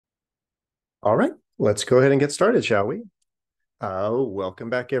All right, let's go ahead and get started, shall we? Welcome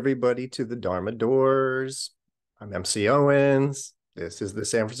back, everybody, to the Dharma Doors. I'm MC Owens. This is the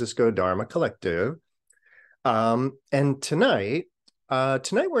San Francisco Dharma Collective. And tonight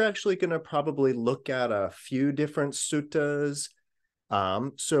we're actually going to probably look at a few different suttas.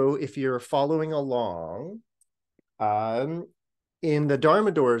 So if you're following along, um, in the Dharma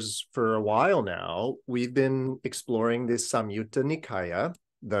Doors for a while now, we've been exploring this Saṃyukta Nikāya,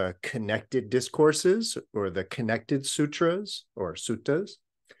 the connected discourses or the connected sutras or suttas.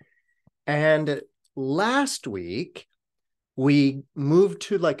 And last week, we moved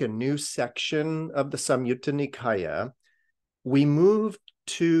to like a new section of the Saṃyukta Nikāya. We moved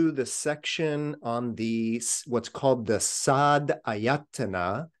to the section on the what's called the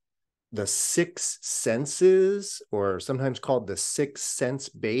Saḷāyatana, the six senses, or sometimes called the six sense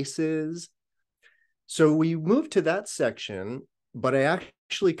bases. So we moved to that section, but I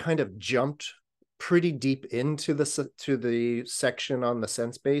actually kind of jumped pretty deep into the section on the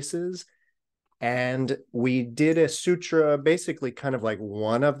sense bases. And we did a sutra, basically kind of like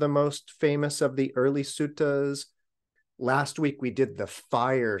one of the most famous of the early suttas. Last week, we did the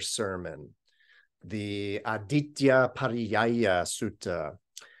fire sermon, the Ajjhattānicca Sutta.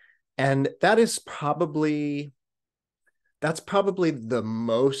 And that's probably the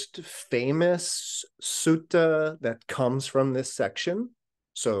most famous sutta that comes from this section.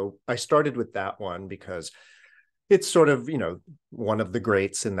 So I started with that one because it's sort of, one of the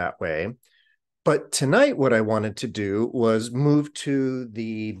greats in that way. But tonight, what I wanted to do was move to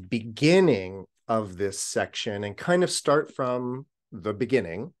the beginning of this section and kind of start from the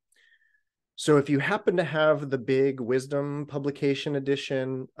beginning. So if you happen to have the big wisdom publication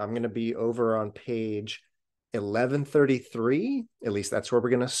edition, I'm going to be over on page 1133. At least that's where we're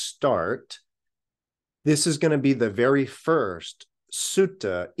going to start. This is going to be the very first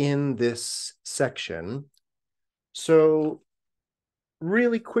sutta in this section. So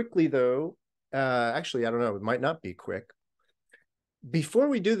really quickly, though, actually, I don't know, it might not be quick. Before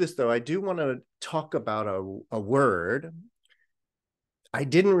we do this, though, I do want to talk about a word. I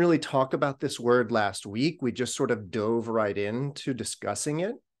didn't really talk about this word last week. We just sort of dove right into discussing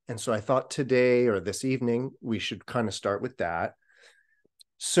it. And so I thought today or this evening, we should kind of start with that.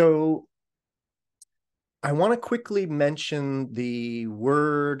 So I want to quickly mention the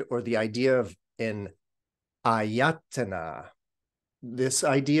word or the idea of an ayatana, this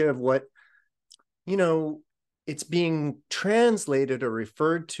idea of what, it's being translated or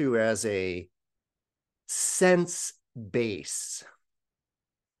referred to as a sense base.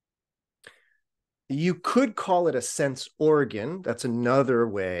 You could call it a sense organ. That's another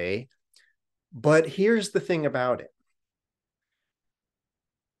way. But here's the thing about it.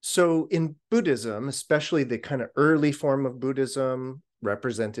 So in Buddhism, especially the kind of early form of Buddhism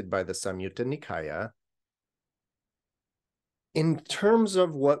represented by the Saṃyukta Nikāya, in terms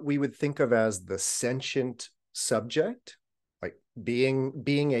of what we would think of as the sentient subject, like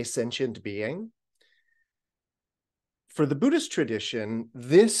being a sentient being, for the Buddhist tradition,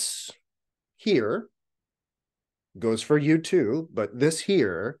 this here goes for you too, but this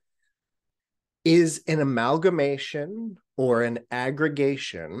here is an amalgamation or an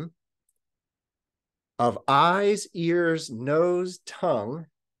aggregation of eyes, ears, nose, tongue,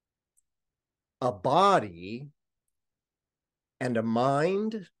 a body, and a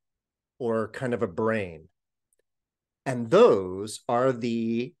mind or kind of a brain. And those are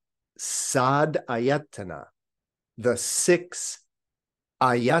the Saḷāyatana, the six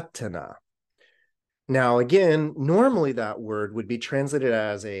ayatana. Now, again, normally that word would be translated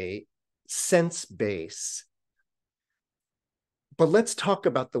as a sense base. But let's talk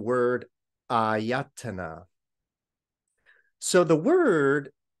about the word ayatana. So the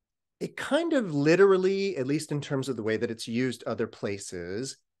word, it kind of literally, at least in terms of the way that it's used other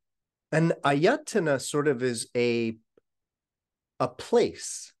places, an ayatana sort of is a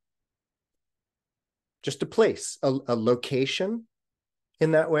place, just a place, a location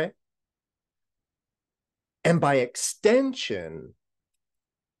in that way. And by extension,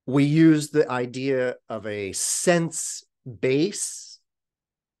 we use the idea of a sense base.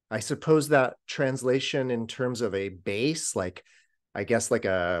 I suppose that translation in terms of a base, like I guess like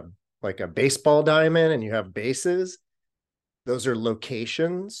a baseball diamond and you have bases, those are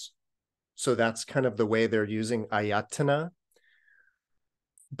locations. So that's kind of the way they're using ayatana.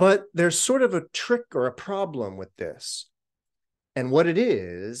 But there's sort of a trick or a problem with this. And what it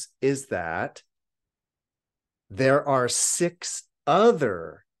is that there are six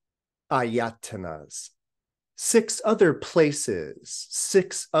other ayatanas, six other places,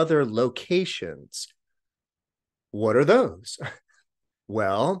 six other locations. What are those?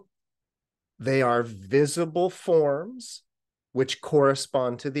 Well, They are visible forms, which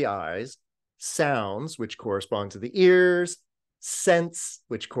correspond to the eyes, sounds, which correspond to the ears, scents,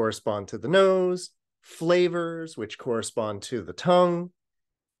 which correspond to the nose, flavors, which correspond to the tongue,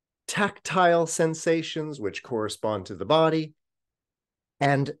 tactile sensations, which correspond to the body,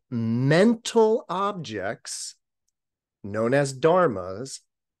 and mental objects, known as dharmas,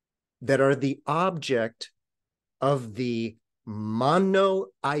 that are the object of the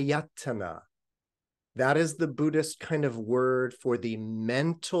mano-ayatana. That is the Buddhist kind of word for the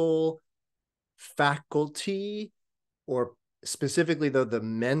mental faculty, or specifically, though, the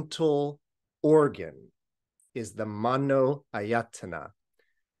mental organ is the mano-ayatana.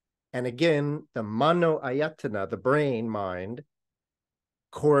 And again, the mano-ayatana, the brain, mind,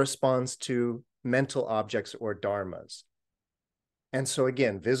 corresponds to mental objects or dharmas. And so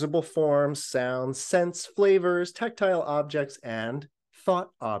again, visible forms, sounds, scents, flavors, tactile objects, and thought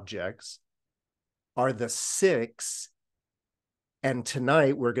objects are the six. And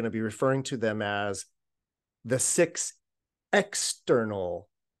tonight we're going to be referring to them as the six external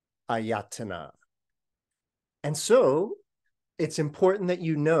ayatana. And so it's important that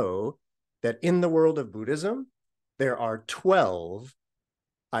you know that in the world of Buddhism, there are 12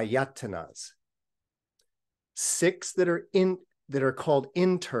 ayatanas, 6 that are called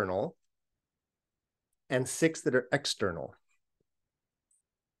internal, and 6 that are external.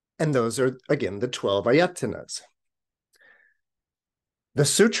 And those are, again, the 12 ayatanas. The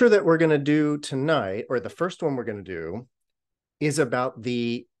sutra that we're going to do tonight, or the first one we're going to do, is about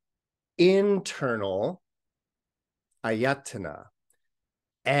the internal ayatana.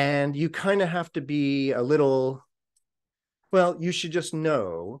 And you kind of have to be a little, well, you should just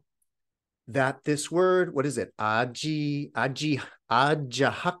know that this word, what is it? Ajjhatta,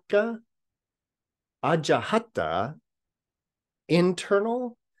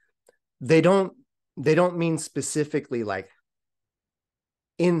 internal, they don't mean specifically like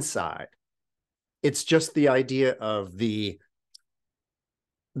inside. It's just the idea of the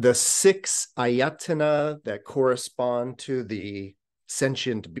 6 ayatana that correspond to the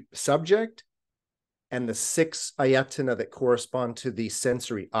sentient subject, and the 6 ayatana that correspond to the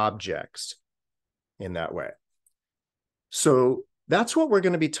sensory objects in that way. So that's what we're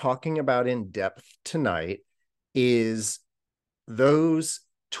going to be talking about in depth tonight, is those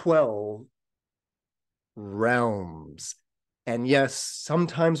 12 realms. And yes,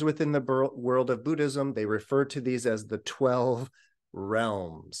 sometimes within the world of Buddhism, they refer to these as the 12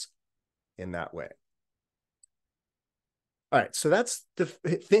 realms in that way. All right, so that's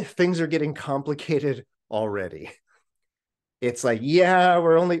things are getting complicated already. It's like, yeah,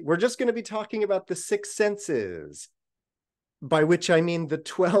 we're just going to be talking about the 6 senses, by which I mean the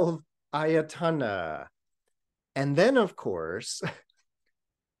 12 ayatana. And then, of course,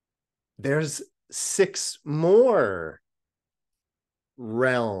 there's 6 more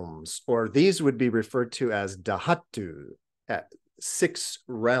realms, or these would be referred to as dhatu, 6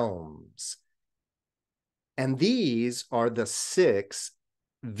 realms. And these are the 6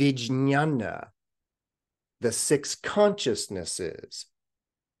 vijnana, the 6 consciousnesses.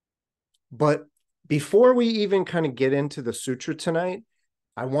 But before we even kind of get into the sutra tonight,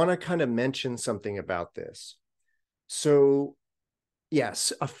 I want to kind of mention something about this. So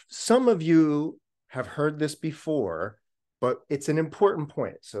yes, some of you have heard this before, but it's an important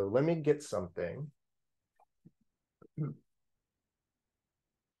point. So let me get something.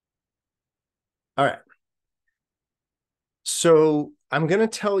 All right. So I'm going to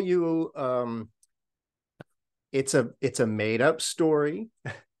tell you, it's a made-up story.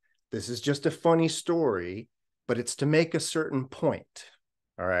 This is just a funny story, but it's to make a certain point.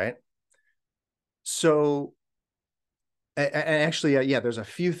 All right. So, and actually, yeah, there's a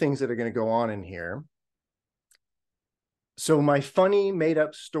few things that are going to go on in here. So my funny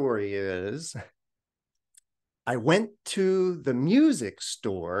made-up story is, I went to the music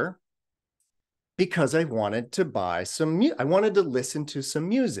store because I wanted to buy I wanted to listen to some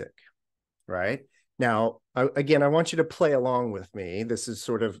music, right? Now, again, I want you to play along with me. This is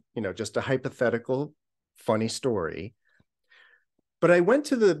sort of, just a hypothetical, funny story. But I went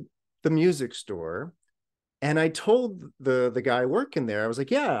to the music store, and I told the guy working there, I was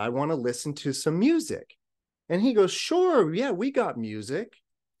like, yeah, I want to listen to some music. And he goes, sure, yeah, we got music.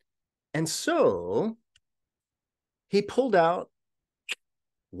 And so he pulled out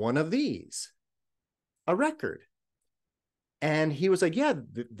one of these, a record. And he was like, yeah,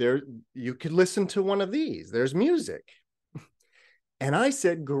 you could listen to one of these. There's music. And I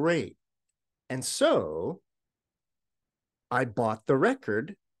said, great. And so I bought the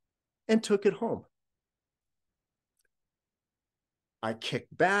record and took it home. I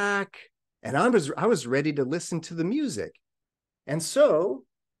kicked back. And I was ready to listen to the music. And so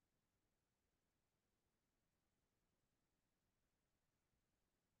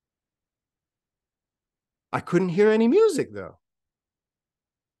I couldn't hear any music, though.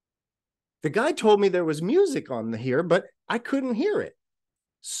 The guy told me there was music on here, but I couldn't hear it.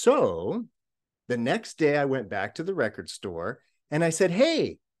 So the next day I went back to the record store and I said,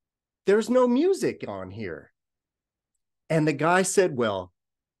 hey, there's no music on here. And the guy said, well,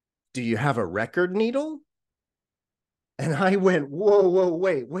 do you have a record needle? And I went, whoa,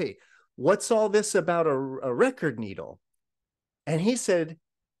 wait. What's all this about a record needle? And he said,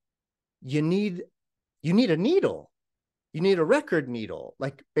 you need a needle. You need a record needle.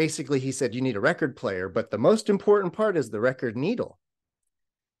 Like basically he said, you need a record player, but the most important part is the record needle.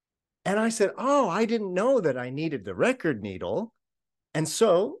 And I said, oh, I didn't know that I needed the record needle. And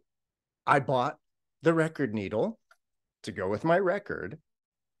so I bought the record needle to go with my record.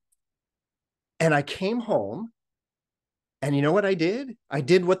 And I came home, and you know what I did? I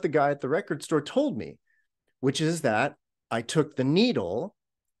did what the guy at the record store told me, which is that I took the needle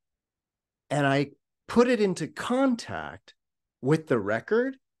and I put it into contact with the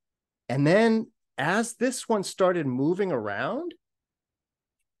record. And then as this one started moving around,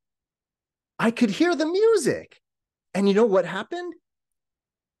 I could hear the music. And you know what happened?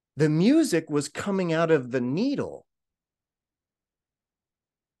 The music was coming out of the needle.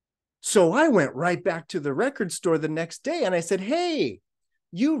 So I went right back to the record store the next day and I said, hey,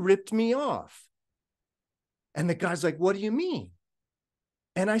 you ripped me off. And the guy's like, what do you mean?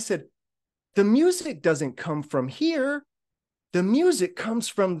 And I said, the music doesn't come from here. The music comes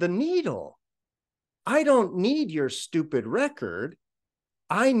from the needle. I don't need your stupid record.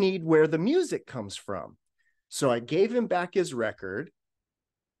 I need where the music comes from. So I gave him back his record.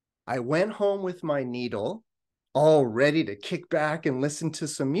 I went home with my needle, all ready to kick back and listen to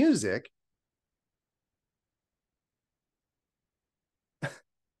some music.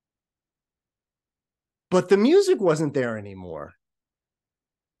 But the music wasn't there anymore.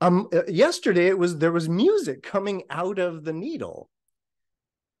 Yesterday there was music coming out of the needle.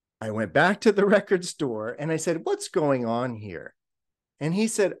 I went back to the record store and I said, what's going on here? And he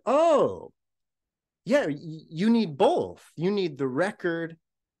said, oh, yeah, you need both. You need the record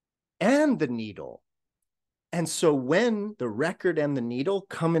and the needle. And so when the record and the needle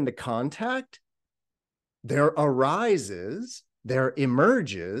come into contact, there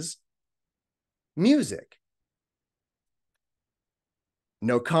emerges music.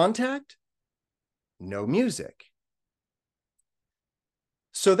 No contact, no music.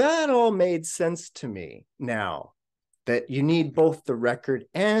 So that all made sense to me now, that you need both the record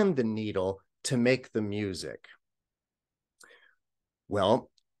and the needle to make the music.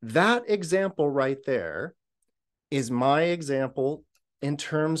 Well, that example right there is my example in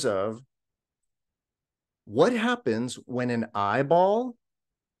terms of what happens when an eyeball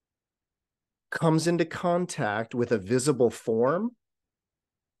comes into contact with a visible form.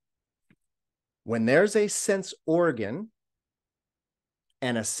 When there's a sense organ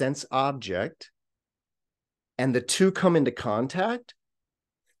and a sense object, and the two come into contact,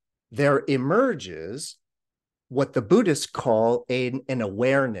 there emerges what the Buddhists call an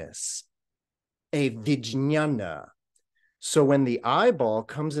awareness, a vijñāna. So when the eyeball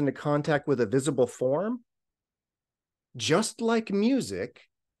comes into contact with a visible form, just like music,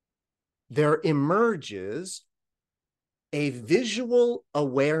 there emerges a visual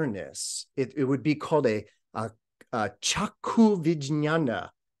awareness. It would be called a chakku vijñāna,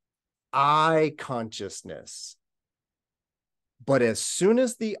 eye consciousness. But as soon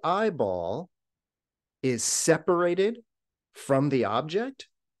as the eyeball is separated from the object,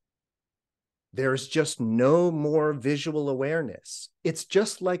 there's just no more visual awareness. It's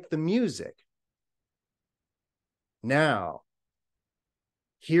just like the music. Now,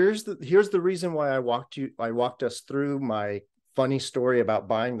 here's the reason why I walked us through my funny story about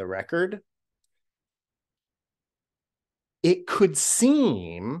buying the record. It could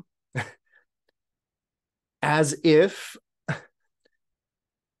seem as if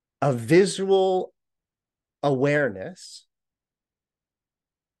a visual awareness,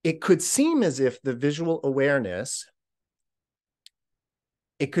 it could seem as if the visual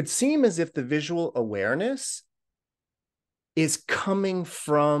awareness is coming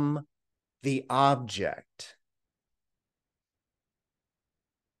from the object.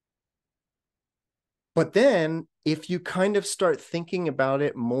 But then if you kind of start thinking about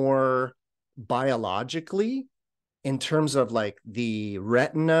it more biologically, in terms of like the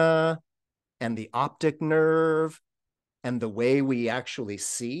retina and the optic nerve and the way we actually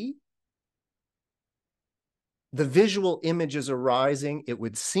see, the visual image is arising, it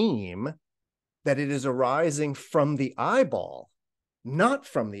would seem, that it is arising from the eyeball, not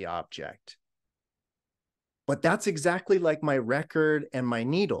from the object. But that's exactly like my record and my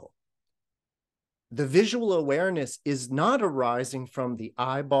needle. The visual awareness is not arising from the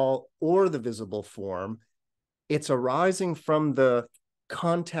eyeball or the visible form. It's arising from the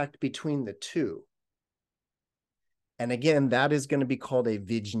contact between the two. And again, that is going to be called a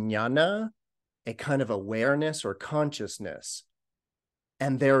vijnana, a kind of awareness or consciousness.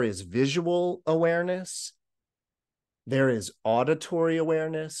 And there is visual awareness, there is auditory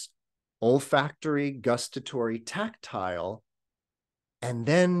awareness, olfactory, gustatory, tactile, and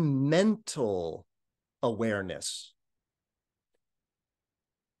then mental awareness.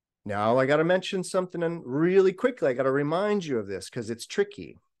 Now, I got to mention something really quickly. I got to remind you of this because it's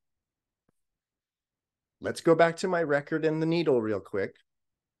tricky. Let's go back to my record and the needle real quick.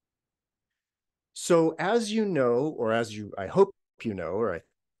 So as you know, or as I hope you know, or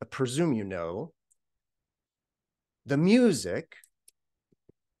I presume you know, the music,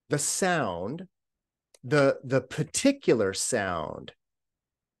 the sound, the particular sound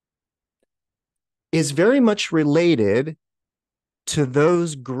is very much related to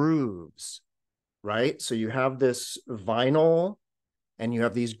those grooves, right? So you have this vinyl and you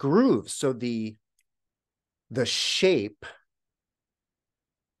have these grooves. So the shape,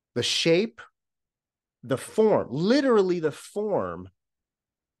 the form, literally the form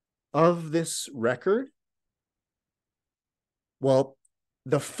of this record, well,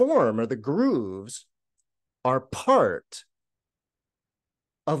 the form or the grooves are part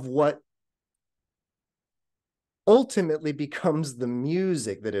of what ultimately becomes the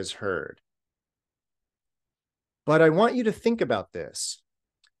music that is heard. But I want you to think about this.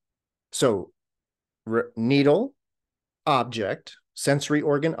 So needle, object, sensory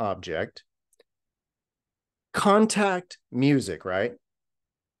organ object, contact, music, right?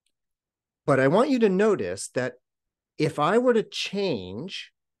 But I want you to notice that if I were to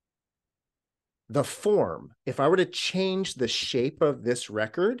change the form, if I were to change the shape of this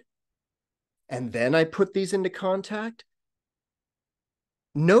record, and then I put these into contact,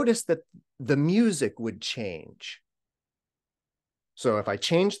 notice that the music would change. So if I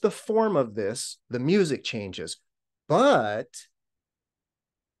change the form of this, the music changes. But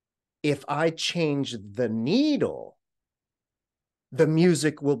if I change the needle, the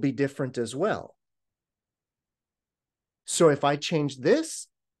music will be different as well. So if I change this,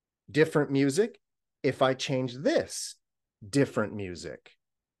 different music. If I change this, different music.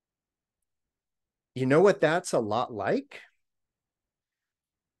 You know what that's a lot like?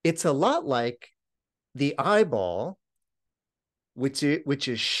 It's a lot like the eyeball, which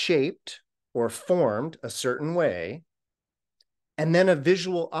is shaped or formed a certain way, and then a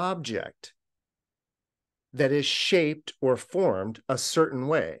visual object that is shaped or formed a certain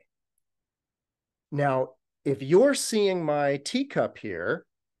way. Now, if you're seeing my teacup here,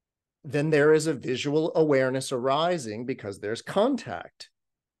 then there is a visual awareness arising because there's contact.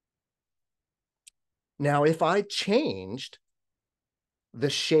 Now, if I changed the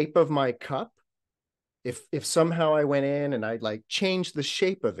shape of my cup, if somehow I went in and I like changed the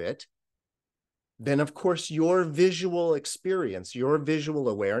shape of it, then of course your visual experience, your visual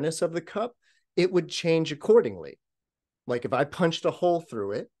awareness of the cup, it would change accordingly. Like if I punched a hole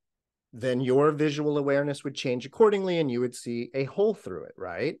through it, then your visual awareness would change accordingly and you would see a hole through it,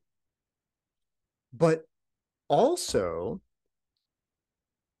 right? But also,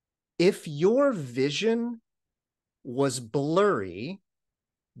 if your vision was blurry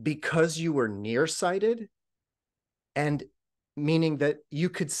because you were nearsighted, and meaning that you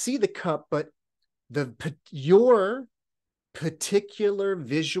could see the cup, but your particular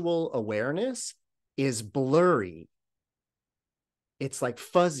visual awareness is blurry. It's like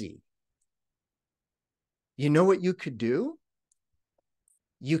fuzzy. You know what you could do?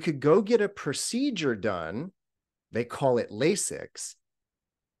 You could go get a procedure done. They call it LASIK.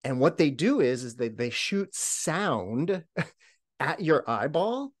 And what they do is they shoot sound at your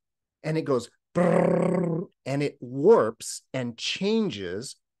eyeball and it goes brrr, and it warps and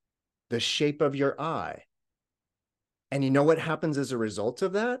changes the shape of your eye. And you know what happens as a result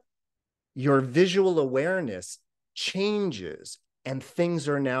of that? Your visual awareness changes and things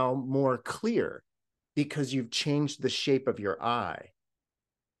are now more clear because you've changed the shape of your eye.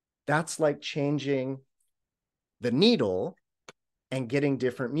 That's like changing the needle and getting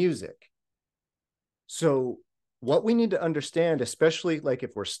different music. So what we need to understand, especially like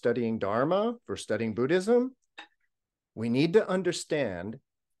if we're studying Dharma, if we're studying Buddhism, we need to understand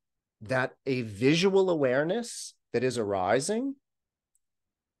that a visual awareness that is arising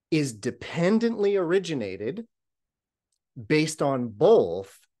is dependently originated based on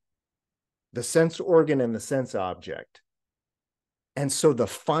both the sense organ and the sense object. And so the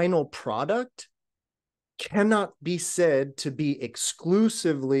final product cannot be said to be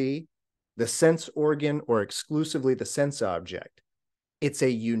exclusively the sense organ or exclusively the sense object. It's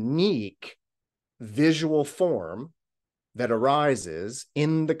a unique visual form that arises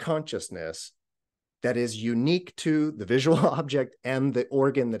in the consciousness that is unique to the visual object and the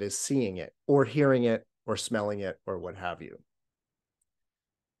organ that is seeing it or hearing it or smelling it or what have you.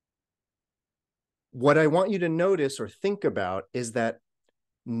 What I want you to notice or think about is that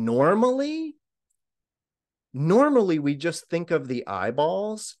normally we just think of the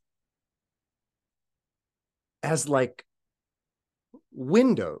eyeballs as like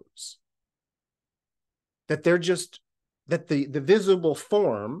windows, that they're just, that the visible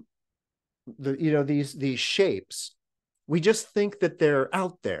form, these shapes, we just think that they're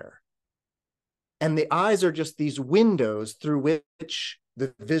out there. And the eyes are just these windows through which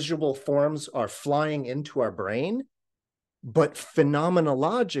the visual forms are flying into our brain. But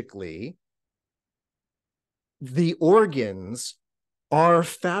phenomenologically, the organs are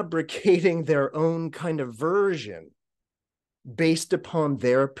fabricating their own kind of version based upon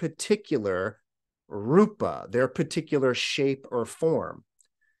their particular rupa, their particular shape or form.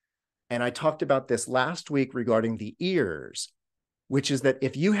 And I talked about this last week regarding the ears, which is that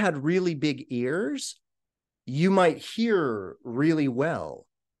if you had really big ears, you might hear really well.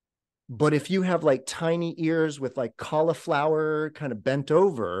 But if you have like tiny ears with like cauliflower kind of bent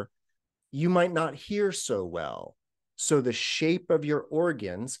over, you might not hear so well. So the shape of your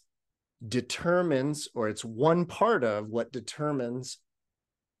organs determines, or it's one part of what determines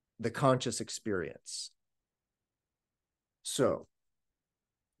the conscious experience. So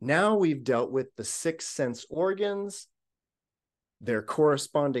now we've dealt with the 6 sense organs, their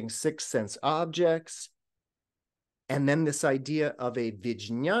corresponding 6 sense objects, and then this idea of a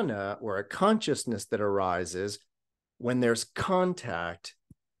vijnana, or a consciousness that arises when there's contact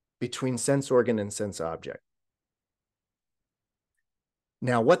between sense organ and sense object.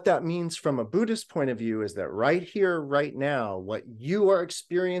 Now, what that means from a Buddhist point of view is that right here, right now, what you are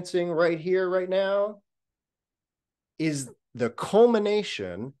experiencing right here, right now, is the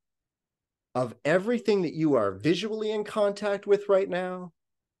culmination of everything that you are visually in contact with right now,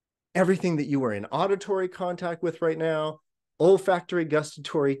 everything that you are in auditory contact with right now, olfactory,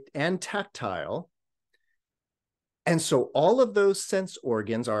 gustatory, and tactile. And so all of those sense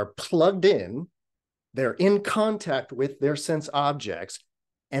organs are plugged in, they're in contact with their sense objects.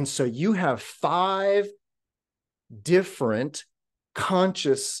 And so you have 5 different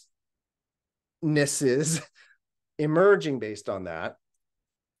consciousnesses emerging based on that.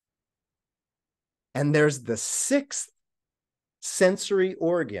 And there's the 6th sensory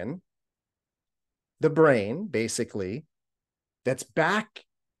organ, the brain, basically, that's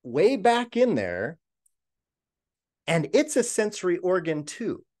way back in there. And it's a sensory organ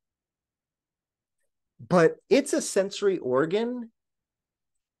too. But it's a sensory organ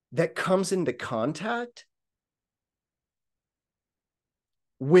that comes into contact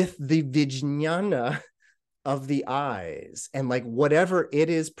with the vijnana of the eyes, and like whatever it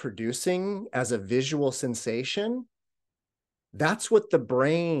is producing as a visual sensation, that's what the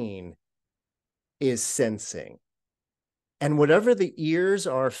brain is sensing. And whatever the ears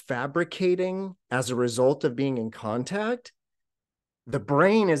are fabricating as a result of being in contact, the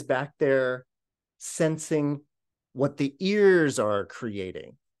brain is back there sensing what the ears are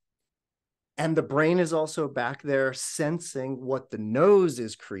creating. And the brain is also back there sensing what the nose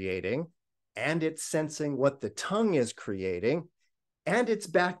is creating, and it's sensing what the tongue is creating, and it's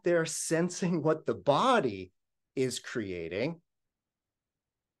back there sensing what the body is creating.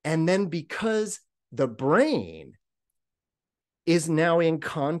 And then because the brain is now in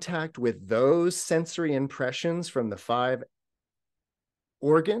contact with those sensory impressions from the 5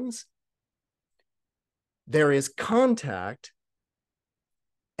 organs, there is contact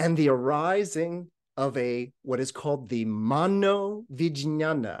and the arising of what is called the mano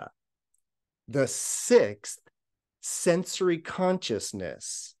vijnana, the 6th sensory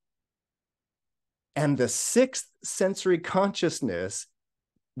consciousness. And the 6th sensory consciousness,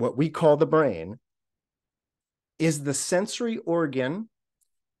 what we call the brain, is the sensory organ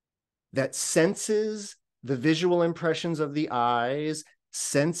that senses the visual impressions of the eyes,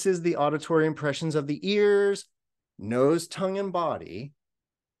 senses the auditory impressions of the ears, nose, tongue, and body,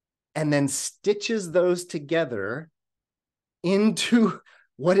 and then stitches those together into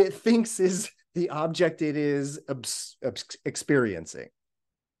what it thinks is the object it is experiencing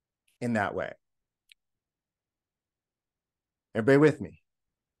in that way. Everybody with me?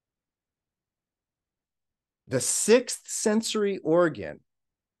 The 6th sensory organ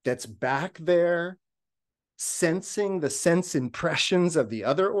that's back there sensing the sense impressions of the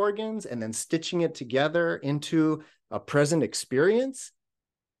other organs and then stitching it together into a present experience?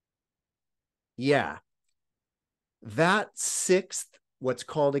 Yeah. That sixth, what's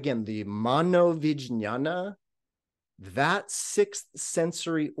called again, the manovijñāna, that sixth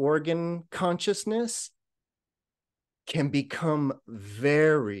sensory organ consciousness can become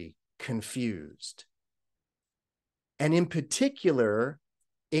very confused. And in particular,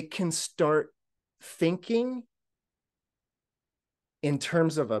 it can start thinking in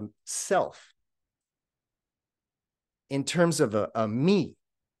terms of a self, in terms of a me.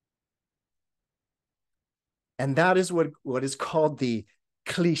 And that is what is called the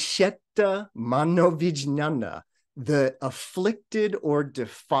klisheta manovijñāna, the afflicted or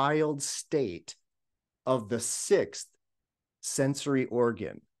defiled state of the sixth sensory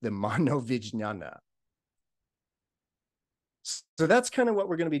organ, the manovijñāna. So that's kind of what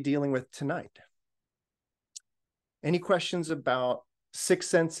we're going to be dealing with tonight. Any questions about six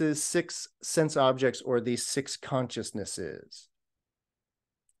senses, six sense objects, or these six consciousnesses?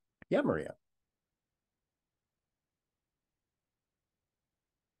 Yeah, Maria.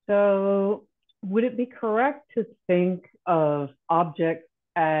 So would it be correct to think of objects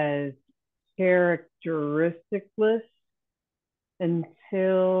as characteristicless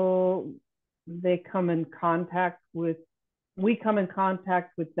until they come in contact with, we come in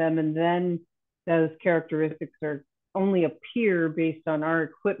contact with them, and then those characteristics are only appear based on our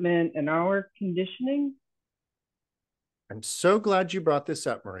equipment and our conditioning? I'm so glad you brought this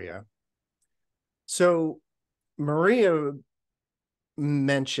up, Maria. So Maria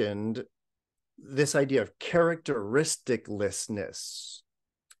mentioned this idea of characteristiclessness.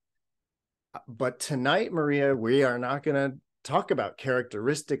 But tonight, Maria, we are not going to talk about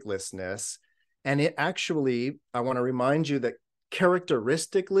characteristiclessness. And it actually, I want to remind you that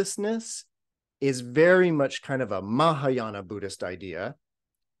characteristiclessness is very much kind of a Mahayana Buddhist idea.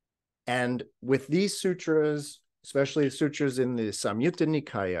 And with these sutras, especially the sutras in the Saṃyukta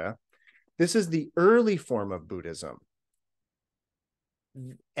Nikāya, this is the early form of Buddhism.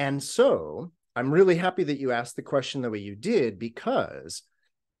 And so I'm really happy that you asked the question the way you did, because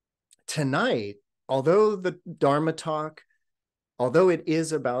tonight, although the Dharma talk, although it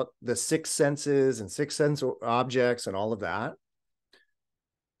is about the six senses and six sense objects and all of that,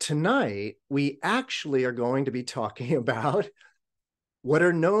 tonight we actually are going to be talking about what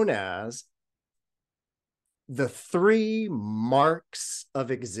are known as the three marks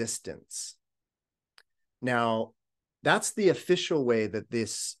of existence. Now, that's the official way that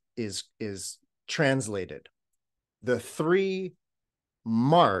this is translated. The three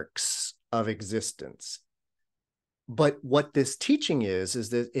marks of existence. But what this teaching is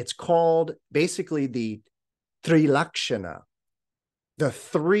that it's called basically the Trilakshana, the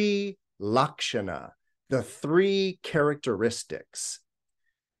three lakshana, the three characteristics.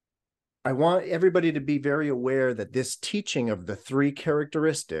 I want everybody to be very aware that this teaching of the three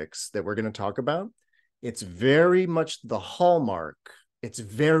characteristics that we're going to talk about, it's very much the hallmark. It's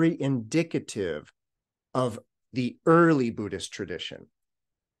very indicative of the early Buddhist tradition.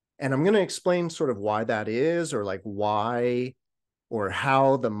 And I'm going to explain sort of why that is, or like why or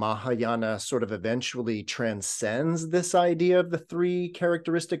how the Mahayana sort of eventually transcends this idea of the three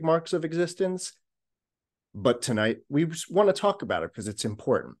characteristic marks of existence. But tonight we want to talk about it because it's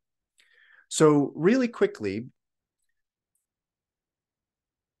important. So really quickly,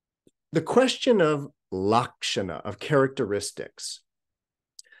 the question of lakshana, of characteristics.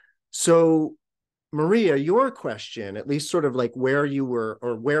 So Maria, your question, at least sort of like where you were,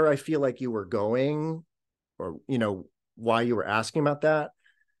 or where I feel like you were going, or, you know, why you were asking about that,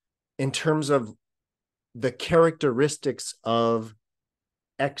 in terms of the characteristics of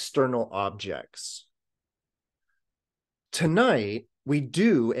external objects. Tonight, we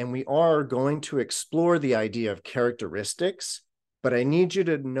do, and we are going to explore the idea of characteristics, but I need you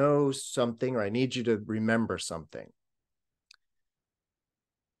to know something, or I need you to remember something.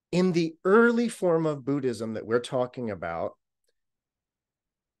 In the early form of Buddhism that we're talking about,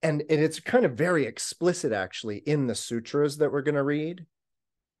 and it's kind of very explicit actually in the sutras that we're going to read,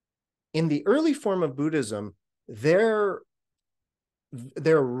 in the early form of Buddhism, there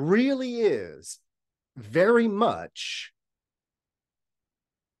really is very much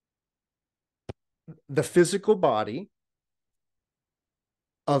the physical body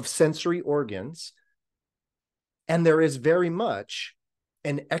of sensory organs, and there is very much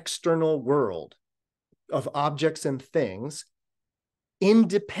an external world of objects and things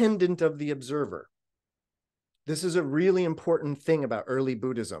independent of the observer. This is a really important thing about early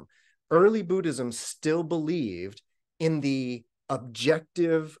Buddhism. Early Buddhism still believed in the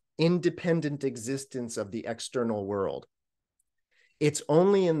objective, independent existence of the external world. It's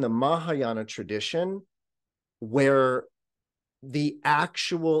only in the Mahayana tradition where the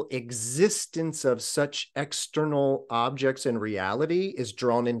actual existence of such external objects and reality is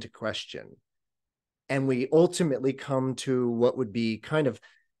drawn into question. And we ultimately come to what would be kind of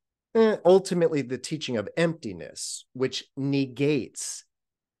ultimately the teaching of emptiness, which negates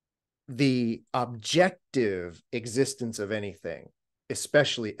the objective existence of anything,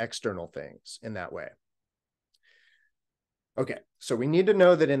 especially external things, in that way. Okay, so we need to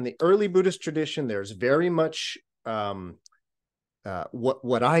know that in the early Buddhist tradition, there's very much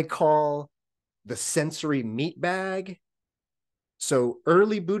what I call the sensory meat bag. So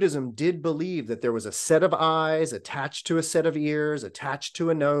early Buddhism did believe that there was a set of eyes attached to a set of ears, attached to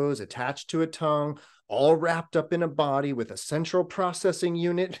a nose, attached to a tongue, all wrapped up in a body with a central processing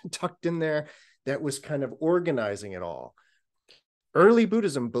unit tucked in there that was kind of organizing it all. Early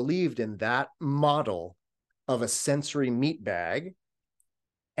Buddhism believed in that model of a sensory meat bag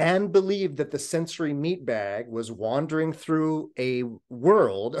and believed that the sensory meat bag was wandering through a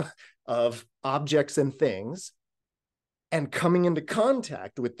world of objects and things and coming into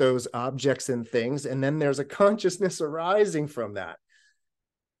contact with those objects and things, and then there's a consciousness arising from that.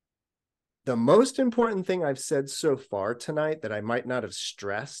 The most important thing I've said so far tonight that I might not have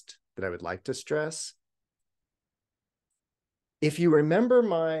stressed, that I would like to stress, if you remember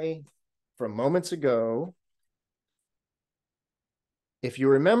from moments ago, if you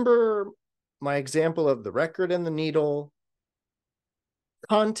remember my example of the record and the needle,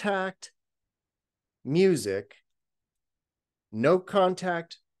 contact, music, no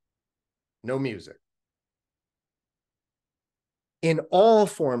contact, no music. In all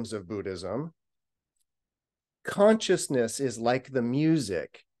forms of Buddhism, consciousness is like the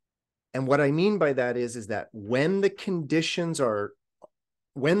music. And what I mean by that is that when the conditions are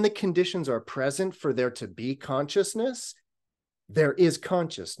present for there to be consciousness, there is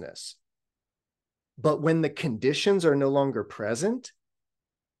consciousness. But when the conditions are no longer present,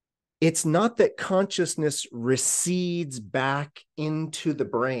 it's not that consciousness recedes back into the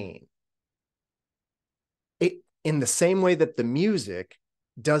brain. In the same way that the music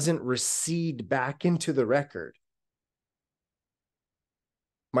doesn't recede back into the record.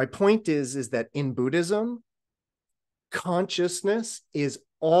 My point is that in Buddhism, consciousness is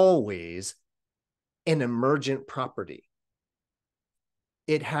always an emergent property.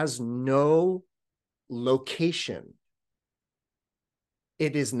 It has no location.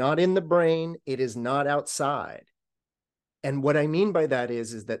 It is not in the brain. It is not outside. And what I mean by that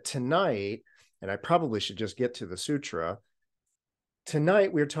is that tonight, and I probably should just get to the sutra,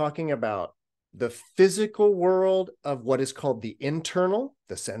 tonight we're talking about the physical world of what is called the internal,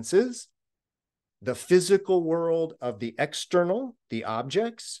 the senses, the physical world of the external, the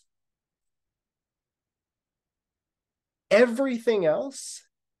objects. Everything else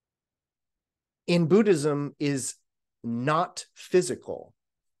in Buddhism is not physical,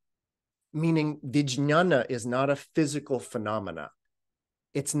 meaning vijnana is not a physical phenomena.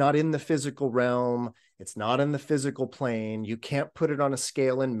 It's not in the physical realm. It's not in the physical plane. You can't put it on a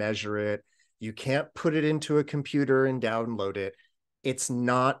scale and measure it. You can't put it into a computer and download it. It's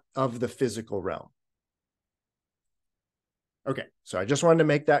not of the physical realm. Okay, so I just wanted to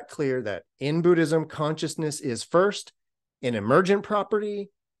make that clear that in Buddhism, consciousness is first an emergent property,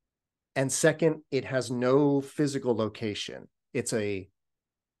 and second, it has no physical location. It's a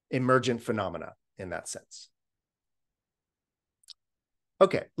emergent phenomena in that sense.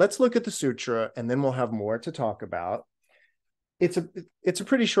 Okay, let's look at the sutra, and then we'll have more to talk about. It's a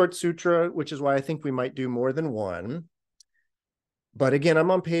pretty short sutra, which is why I think we might do more than one. But again, I'm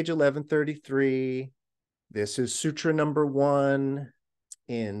on page 1133. This is sutra number 1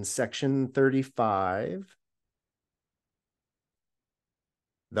 in section 35.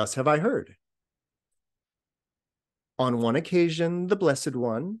 Thus have I heard. On one occasion, the Blessed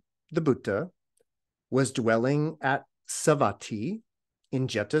One, the Buddha, was dwelling at Savatthi in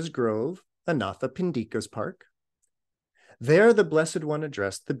Jeta's Grove, Anatha Pindika's park. There the Blessed One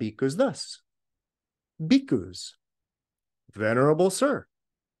addressed the bhikkhus thus: "Bhikkhus, Venerable Sir,"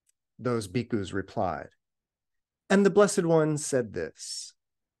 those bhikkhus replied. And the Blessed One said this: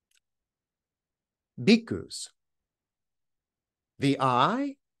 "Bhikkhus, the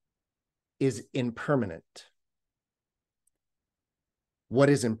I is impermanent. What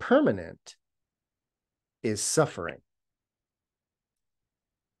is impermanent is suffering.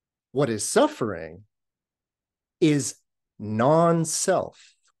 What is suffering is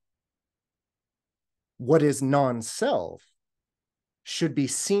non-self. What is non-self should be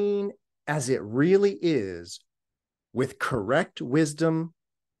seen as it really is with correct wisdom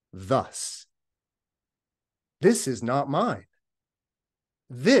thus. This is not mine.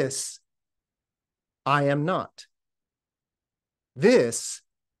 This I am not. This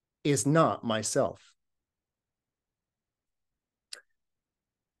is not myself.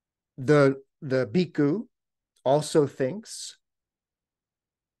 The bhikkhu also thinks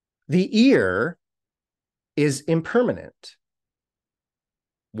the ear is impermanent.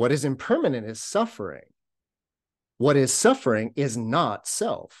 What is impermanent is suffering. What is suffering is not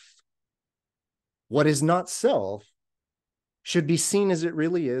self. What is not self should be seen as it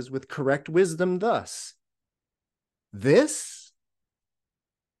really is with correct wisdom thus. This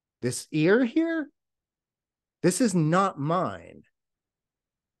ear here, this is not mine.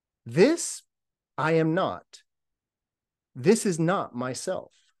 This I am not. This is not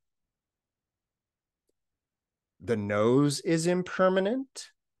myself. The nose is impermanent.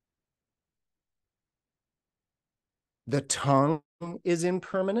 The tongue is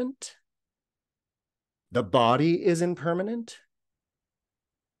impermanent. The body is impermanent.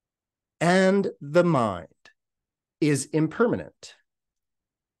 And the mind is impermanent.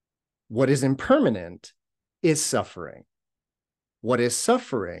 What is impermanent is suffering. What is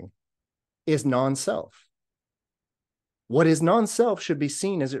suffering is non-self. What is non-self should be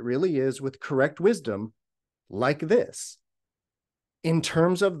seen as it really is with correct wisdom, like this. In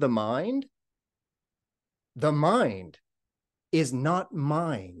terms of the mind is not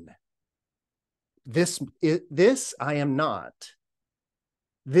mine. This I am not.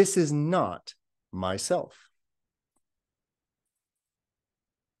 This is not myself.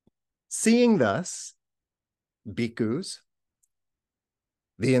 Seeing thus, bhikkhus,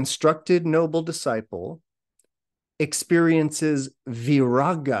 the instructed noble disciple experiences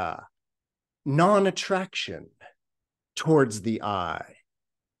viraga, non-attraction towards the eye.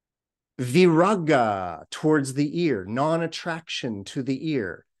 Viraga towards the ear, non-attraction to the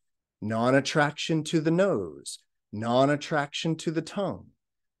ear, non-attraction to the nose, non-attraction to the tongue,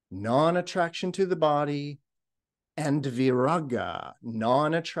 non-attraction to the body, and viraga,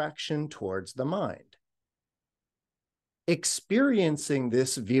 non-attraction towards the mind. Experiencing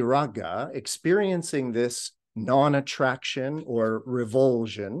this viraga, experiencing this non-attraction or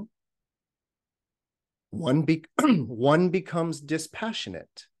revulsion, one becomes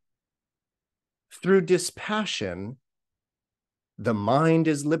dispassionate. Through dispassion, the mind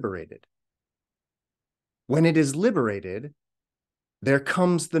is liberated. When it is liberated, there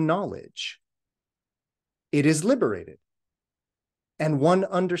comes the knowledge. It is liberated, and one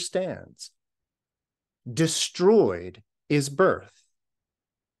understands. Destroyed is birth.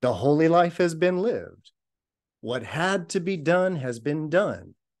 The holy life has been lived. What had to be done has been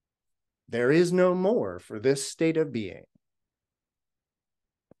done. There is no more for this state of being.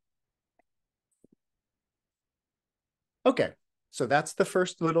 Okay, so that's the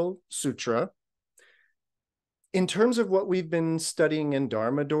first little sutra. In terms of what we've been studying in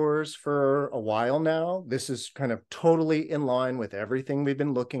Dharma Doors for a while now, this is kind of totally in line with everything we've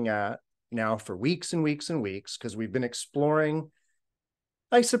been looking at now for weeks and weeks and weeks, because we've been exploring,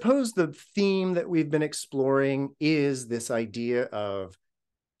 I suppose the theme that we've been exploring is this idea of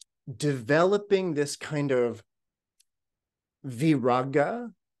developing this kind of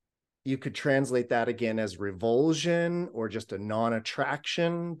viraga. You could translate that again as revulsion or just a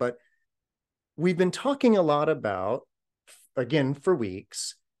non-attraction, but we've been talking a lot about, again, for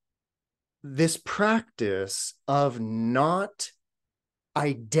weeks, this practice of not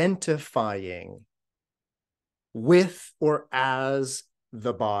identifying with or as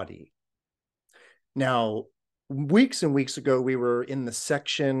the body. Now, weeks and weeks ago, we were in the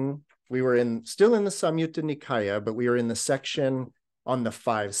section, still in the Saṃyutta Nikāya, but we were in the section on the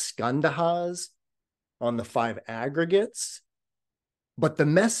 5 skandhas, on the 5 aggregates, but the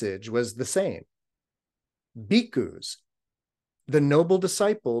message was the same. Bhikkhus, the noble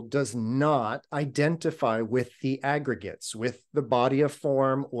disciple, does not identify with the aggregates, with the body of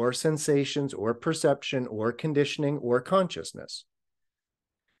form or sensations or perception or conditioning or consciousness.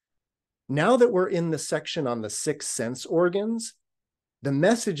 Now that we're in the section on the 6 sense organs, the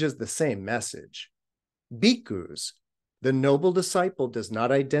message is the same message. Bhikkhus, the noble disciple, does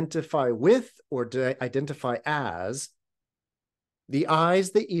not identify with or identify as the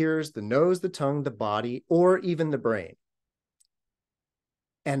eyes, the ears, the nose, the tongue, the body, or even the brain.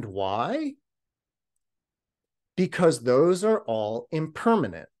 And why? Because those are all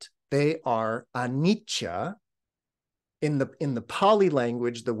impermanent. They are anicca. In the Pali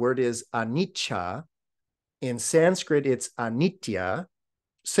language, the word is anicca. In Sanskrit, it's anitya.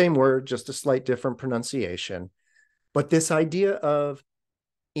 Same word, just a slight different pronunciation. But this idea of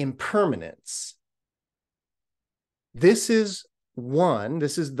impermanence, This is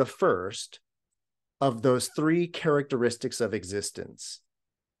the first of those three characteristics of existence,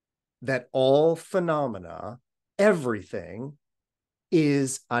 that all phenomena, everything,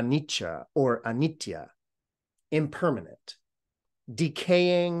 is anicca or anitya, impermanent,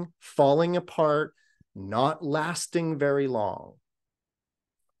 decaying, falling apart, not lasting very long.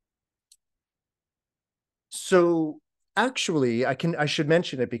 So actually, I should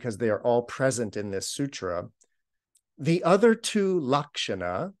mention it because they are all present in this sutra. The other two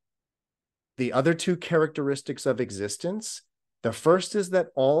lakshana, the other two characteristics of existence, the first is that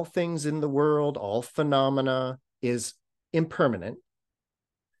all things in the world, all phenomena, is impermanent.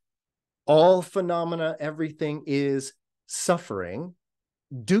 All phenomena, everything is suffering,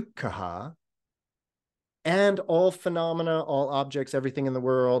 dukkha, and all phenomena, all objects, everything in the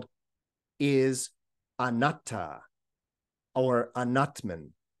world is anatta or anatman,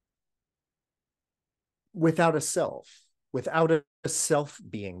 without a self, without a self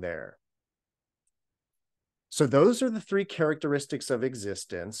being there. So those are the three characteristics of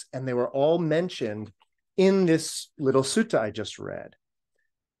existence, and they were all mentioned in this little sutta I just read.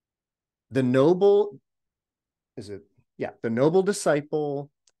 The noble disciple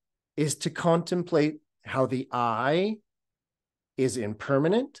is to contemplate how the I is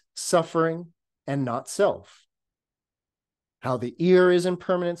impermanent, suffering, and not self. How the ear is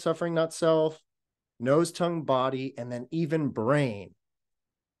impermanent, suffering, not self, nose, tongue, body, and then even brain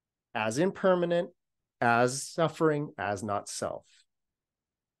as impermanent, as suffering, as not self.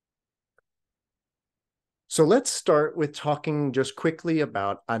 So let's start with talking just quickly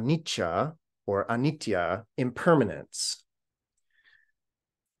about anicca or anitya, impermanence.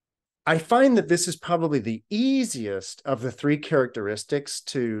 I find that this is probably the easiest of the three characteristics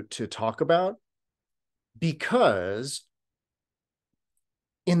to talk about, because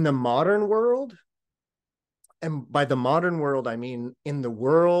in the modern world, and by the modern world, I mean in the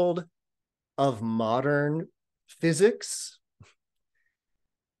world of modern physics,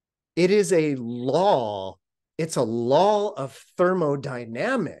 it is a law. It's a law of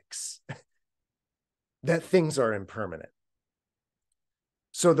thermodynamics that things are impermanent.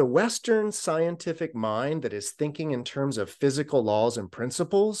 So the Western scientific mind that is thinking in terms of physical laws and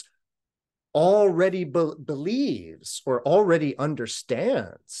principles already believes or already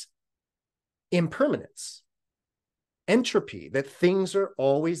understands impermanence, entropy, that things are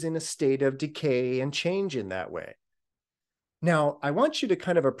always in a state of decay and change in that way. Now, I want you to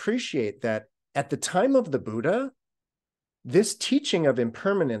kind of appreciate that at the time of the Buddha, this teaching of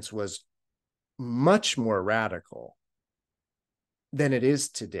impermanence was much more radical than it is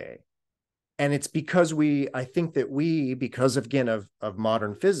today. And it's because I think that because of, again, of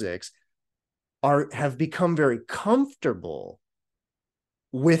modern physics, have become very comfortable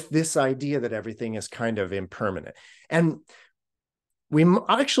with this idea that everything is kind of impermanent. And we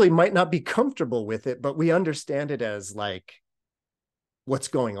actually might not be comfortable with it, but we understand it as like what's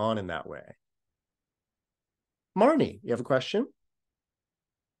going on in that way. Marnie, you have a question?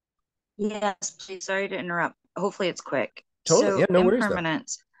 Yes, please. Sorry to interrupt. Hopefully it's quick. Totally. Yeah, no worries though.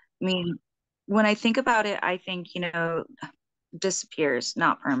 Impermanence. I mean, when I think about it, I think, disappears,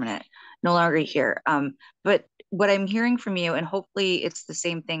 not permanent, no longer here. But what I'm hearing from you, and hopefully it's the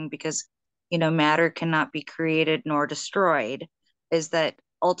same thing because, matter cannot be created nor destroyed, is that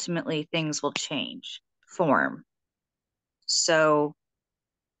ultimately things will change form. So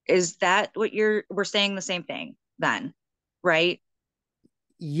is that what we're saying the same thing then, right?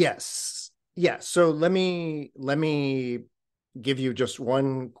 Yes. Yeah. So let me give you just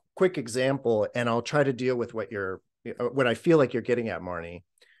one quick example, and I'll try to deal with what I feel like you're getting at, Marnie.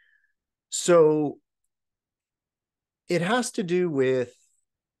 So it has to do with,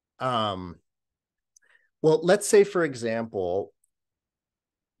 well, let's say, for example,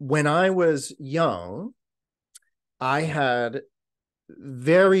 when I was young, I had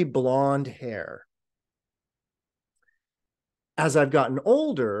very blonde hair. As I've gotten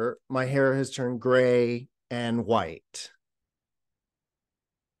older, my hair has turned gray and white.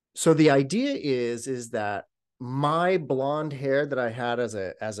 So the idea is that my blonde hair that I had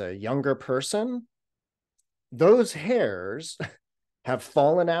as a younger person, those hairs have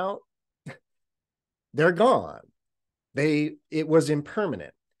fallen out. They're gone. It was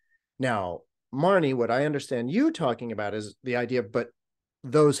impermanent. Now, Marnie, what I understand you talking about is the idea, but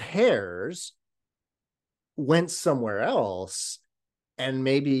those hairs went somewhere else, and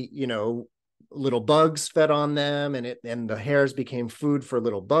maybe, little bugs fed on them, and the hairs became food for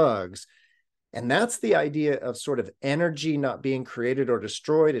little bugs. And that's the idea of sort of energy not being created or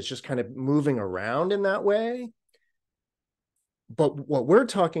destroyed. It's just kind of moving around in that way. But what we're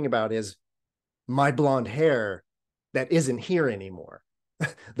talking about is my blonde hair that isn't here anymore.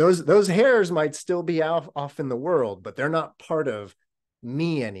 Those hairs might still be off in the world, but they're not part of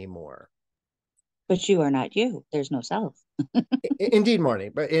me anymore. But you are not you. There's no self. Indeed,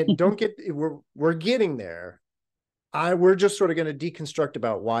 Marnie. But we're getting there. We're just sort of going to deconstruct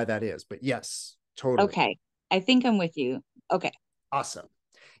about why that is. But yes, totally. Okay. I think I'm with you. Okay. Awesome.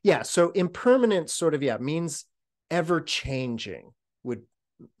 Yeah. So impermanent sort of, means ever changing would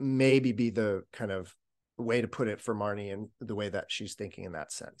maybe be the kind of way to put it for Marnie and the way that she's thinking in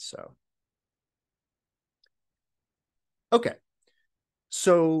that sense. So, okay.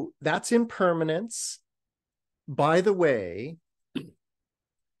 So that's impermanence. By the way,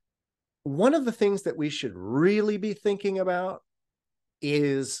 one of the things that we should really be thinking about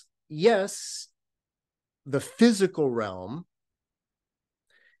is, yes, the physical realm.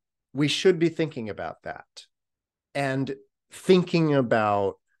 We should be thinking about that and thinking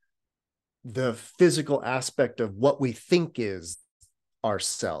about the physical aspect of what we think is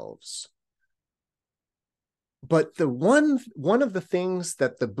ourselves. But the one of the things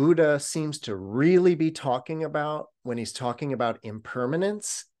that the Buddha seems to really be talking about when he's talking about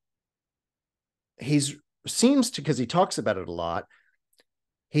impermanence, because he talks about it a lot,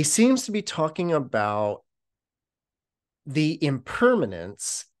 he seems to be talking about the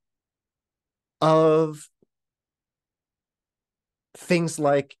impermanence of things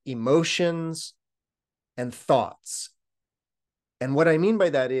like emotions and thoughts. And what I mean by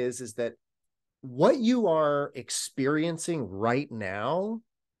that is that what you are experiencing right now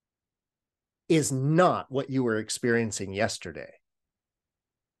is not what you were experiencing yesterday.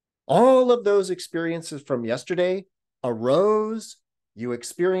 All of those experiences from yesterday arose, you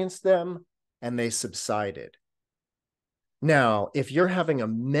experienced them, and they subsided. Now, if you're having a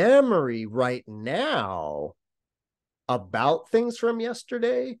memory right now about things from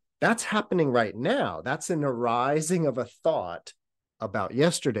yesterday, that's happening right now. That's an arising of a thought about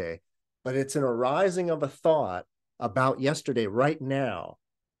yesterday, but it's an arising of a thought about yesterday right now.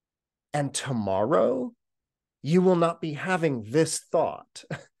 And tomorrow, you will not be having this thought.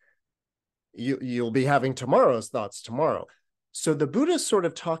 You'll be having tomorrow's thoughts tomorrow. So the Buddha is sort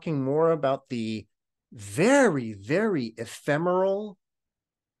of talking more about the very, very ephemeral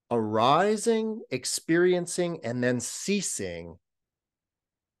arising, experiencing, and then ceasing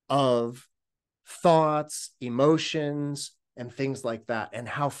of thoughts, emotions, and things like that, and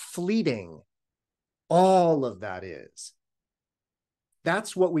how fleeting all of that is.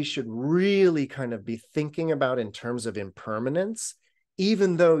 That's what we should really kind of be thinking about in terms of impermanence,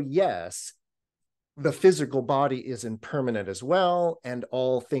 even though, yes, the physical body is impermanent as well, and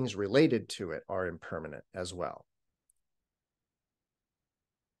all things related to it are impermanent as well.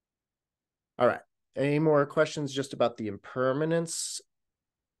 All right. Any more questions just about the impermanence?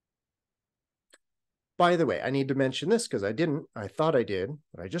 By the way, I need to mention this because I thought I did,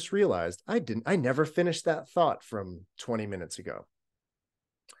 but I just realized I didn't. I never finished that thought from 20 minutes ago.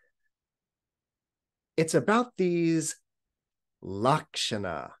 It's about these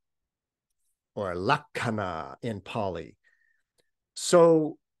lakshana or lakkana in Pali.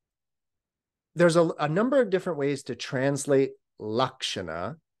 So there's a number of different ways to translate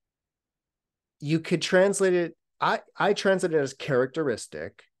lakshana. You could translate it, I translate it as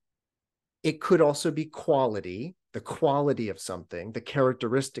characteristic. It could also be quality, the quality of something, the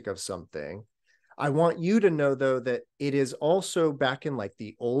characteristic of something. I want you to know, though, that it is also back in like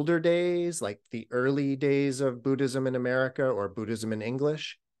the older days, like the early days of Buddhism in America or Buddhism in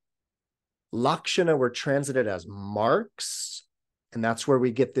English. Lakshana were translated as marks, and that's where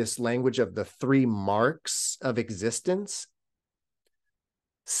we get this language of the 3 marks of existence.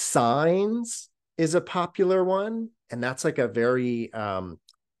 Signs is a popular one, and that's like a very kind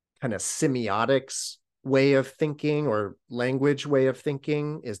of semiotics way of thinking or language way of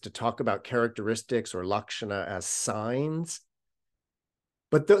thinking, is to talk about characteristics or lakshana as signs.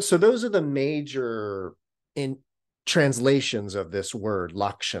 But so those are the major translations of this word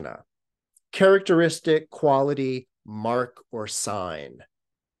lakshana: characteristic, quality, mark, or sign.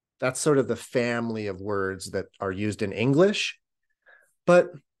 That's sort of the family of words that are used in English. But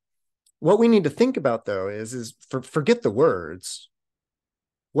what we need to think about, though, is forget the words.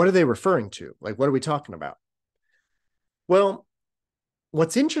 What are they referring to? Like, what are we talking about? Well,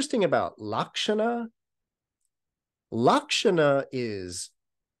 what's interesting about lakshana is,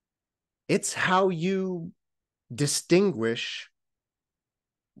 it's how you distinguish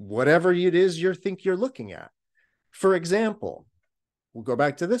whatever it is you think you're looking at. For example, we'll go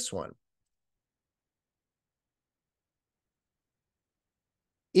back to this one.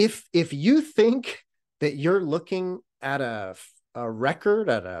 If you think that you're looking at a a record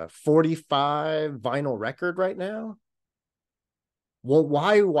at a 45 vinyl record right now? Well,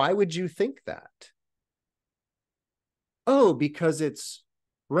 why would you think that? Oh, because it's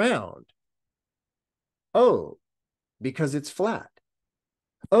round. Oh, because it's flat.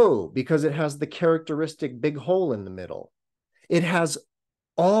 Oh, because it has the characteristic big hole in the middle. It has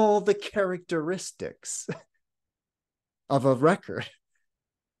all the characteristics of a record.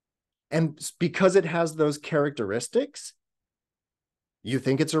 And because it has those characteristics, you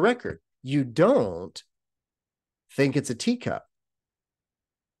think it's a record. You don't think it's a teacup,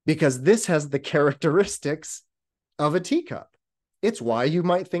 because this has the characteristics of a teacup. It's why you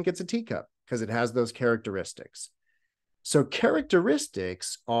might think it's a teacup, because it has those characteristics. So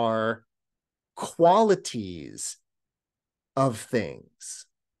characteristics are qualities of things.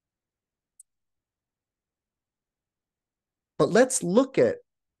 But let's look at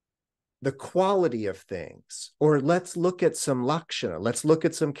the quality of things, or let's look at some lakshana, let's look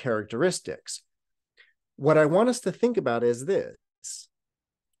at some characteristics. What I want us to think about is this.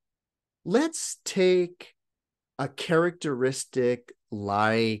 Let's take a characteristic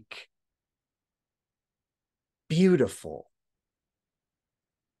like beautiful.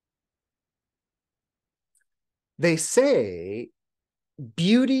 They say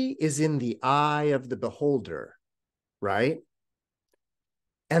beauty is in the eye of the beholder, right?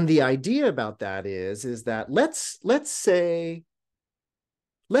 And the idea about that is that let's say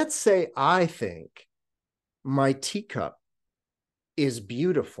I think my teacup is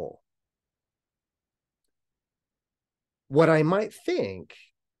beautiful. What I might think,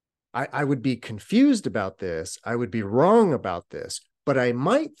 I would be confused about this, I would be wrong about this, but I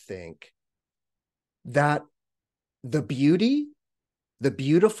might think that the beauty, the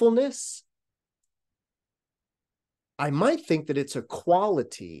beautifulness, I might think that it's a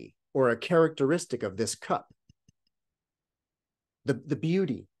quality or a characteristic of this cup. The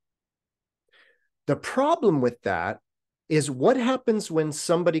beauty. The problem with that is what happens when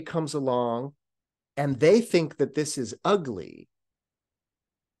somebody comes along and they think that this is ugly.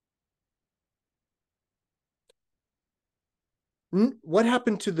 What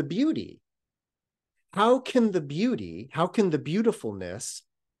happened to the beauty? How can the beauty, how can the beautifulness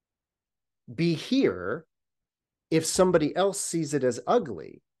be here if somebody else sees it as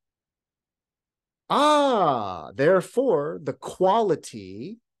ugly? Therefore, the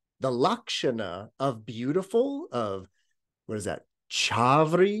quality, the lakshana of beautiful, of, what is that?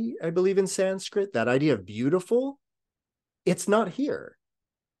 Chavri, I believe in Sanskrit, that idea of beautiful, it's not here.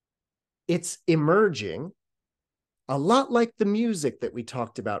 It's emerging, a lot like the music that we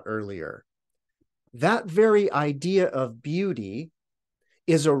talked about earlier. That very idea of beauty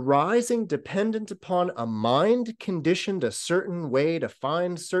is arising dependent upon a mind conditioned a certain way to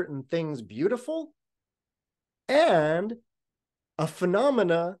find certain things beautiful, and a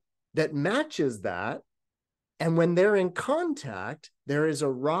phenomena that matches that. And when they're in contact, there is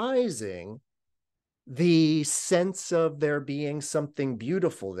arising the sense of there being something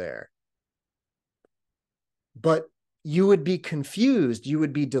beautiful there. But you would be confused, you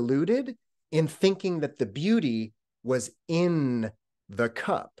would be deluded in thinking that the beauty was in the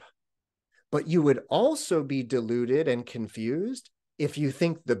cup. But you would also be deluded and confused if you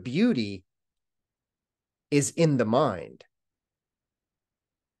think the beauty is in the mind.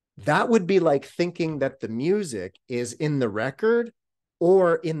 That would be like thinking that the music is in the record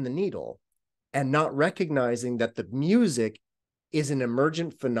or in the needle, and not recognizing that the music is an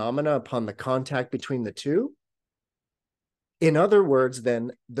emergent phenomena upon the contact between the two. In other words,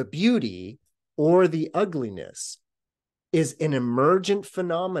 then, the beauty or the ugliness is an emergent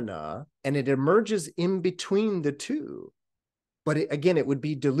phenomena, and it emerges in between the two. But again, it would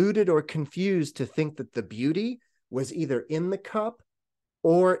be deluded or confused to think that the beauty was either in the cup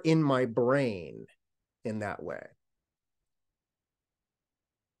or in my brain in that way.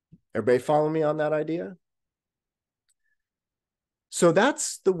 Everybody follow me on that idea? So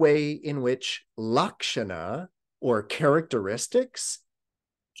that's the way in which lakshana, or characteristics,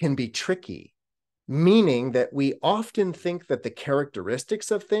 can be tricky, meaning that we often think that the characteristics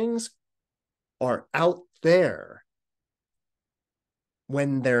of things are out there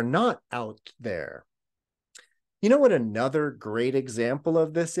when they're not out there. You know what another great example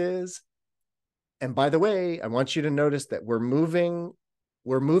of this is? And by the way, I want you to notice that we're moving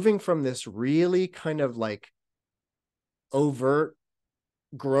from this really kind of like overt,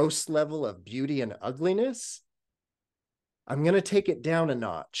 gross level of beauty and ugliness. I'm going to take it down a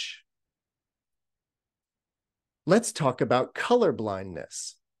notch. Let's talk about color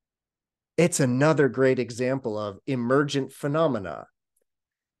blindness. It's another great example of emergent phenomena.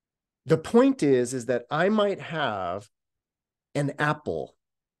 The point is that I might have an apple.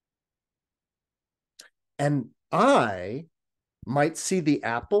 And I might see the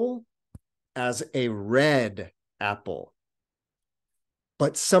apple as a red apple.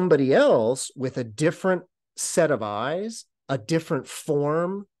 But somebody else with a different set of eyes, a different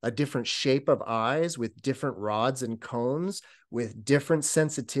form, a different shape of eyes with different rods and cones, with different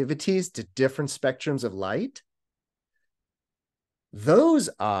sensitivities to different spectrums of light, those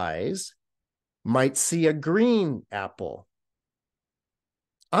eyes might see a green apple.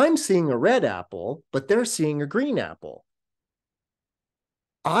 I'm seeing a red apple, but they're seeing a green apple.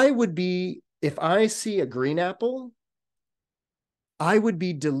 If I see a green apple, I would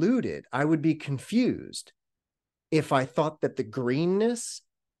be deluded. I would be confused if I thought that the greenness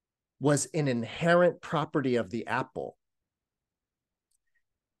was an inherent property of the apple.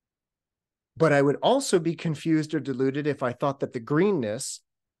 But I would also be confused or deluded if I thought that the greenness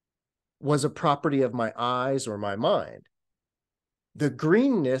was a property of my eyes or my mind. The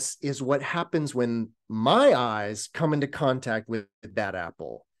greenness is what happens when my eyes come into contact with that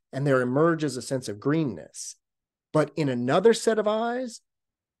apple, and there emerges a sense of greenness. But in another set of eyes,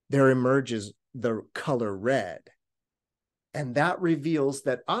 there emerges the color red. And that reveals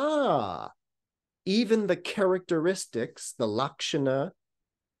that, even the characteristics, the lakshana,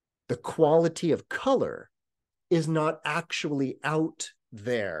 the quality of color is not actually out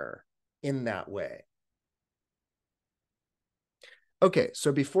there in that way. Okay,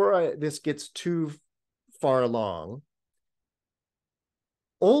 so before this gets too far along,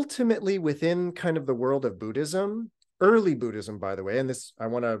 ultimately within kind of the world of Buddhism, early Buddhism, by the way, and this, I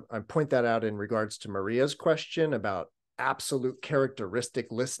want to point that out in regards to Maria's question about absolute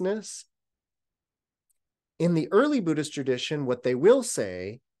characteristiclessness. In the early Buddhist tradition, what they will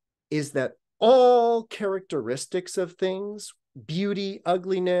say is that all characteristics of things, beauty,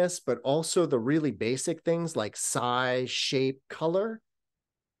 ugliness, but also the really basic things like size, shape, color,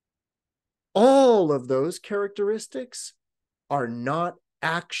 all of those characteristics are not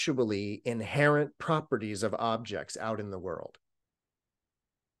actually inherent properties of objects out in the world.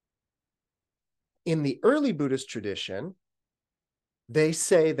 In the early Buddhist tradition, they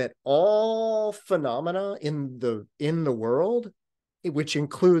say that all phenomena in the world, which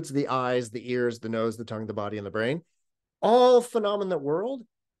includes the eyes, the ears, the nose, the tongue, the body, and the brain, all phenomena in the world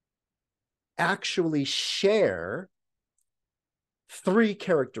actually share three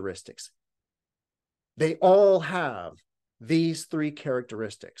characteristics. They all have these three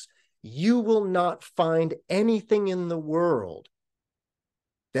characteristics. You will not find anything in the world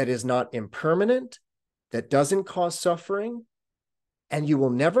that is not impermanent, that doesn't cause suffering, and you will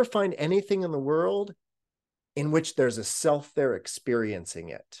never find anything in the world in which there's a self there experiencing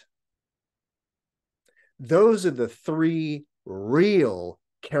it. Those are the three real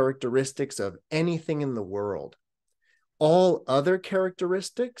characteristics of anything in the world. All other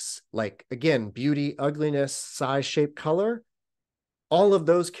characteristics, like, again, beauty, ugliness, size, shape, color, all of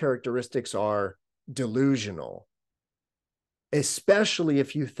those characteristics are delusional, especially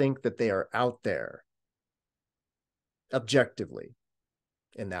if you think that they are out there objectively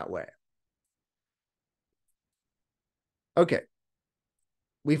in that way. Okay.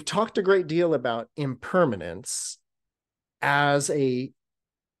 We've talked a great deal about impermanence as a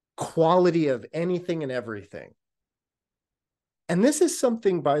quality of anything and everything. And this is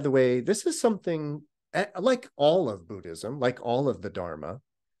something, by the way, this is something like all of Buddhism, like all of the Dharma.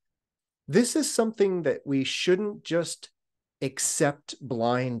 This is something that we shouldn't just accept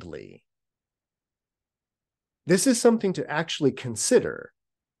blindly. This is something to actually consider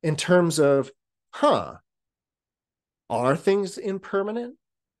in terms of, are things impermanent?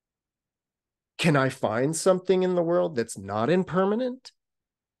 Can I find something in the world that's not impermanent?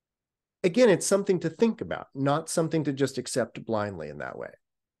 Again, it's something to think about, not something to just accept blindly in that way.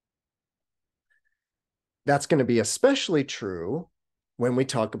 That's going to be especially true when we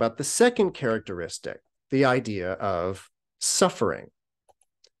talk about the second characteristic, the idea of suffering.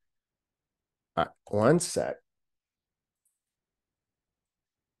 All right, one sec.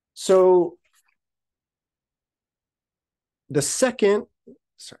 So the second,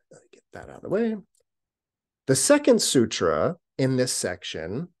 sorry, let me get that out of the way. The second sutra in this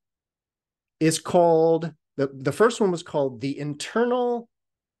section is called, the first one was called The Internal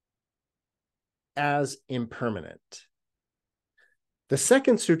as Impermanent. The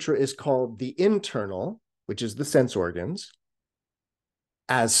second sutra is called The Internal, which is the sense organs,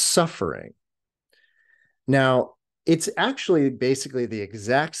 as Suffering. Now, it's actually basically the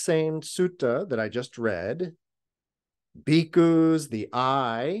exact same sutta that I just read. Bhikkhus, the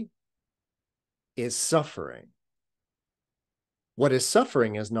I is suffering. What is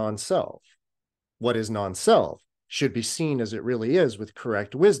suffering is non-self. What is non-self? should be seen as it really is with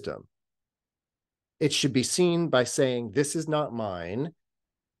correct wisdom. It should be seen by saying, this is not mine,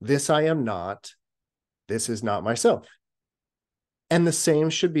 this I am not, this is not myself. And the same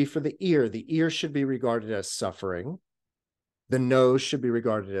should be for the ear. The ear should be regarded as suffering. The nose should be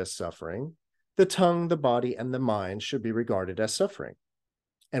regarded as suffering. The tongue, the body, and the mind should be regarded as suffering.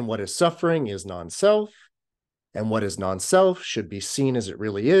 And what is suffering is non-self. And what is non-self should be seen as it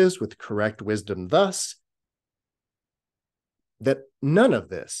really is with correct wisdom, thus that none of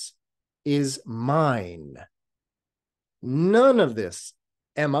this is mine. None of this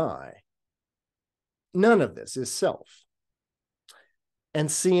am I. None of this is self.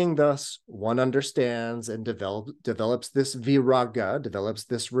 And seeing thus, one understands and develops this viraga, develops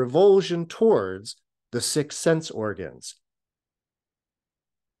this revulsion towards the 6 sense organs.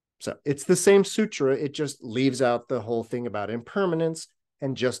 So it's the same sutra, it just leaves out the whole thing about impermanence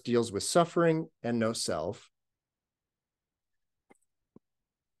and just deals with suffering and no self.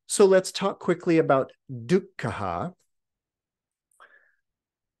 So let's talk quickly about dukkha.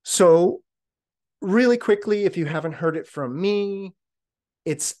 So really quickly, if you haven't heard it from me,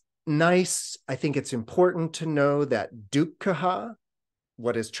 it's nice, I think it's important to know that dukkha,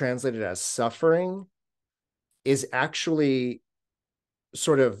 what is translated as suffering, is actually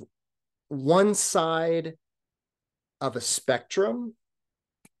sort of one side of a spectrum,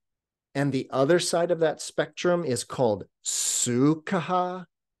 and the other side of that spectrum is called sukha.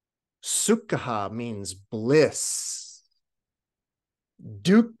 Sukha means bliss.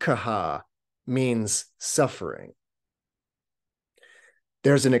 Dukkha means suffering.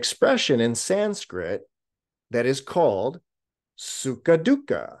 There's an expression in Sanskrit that is called sukha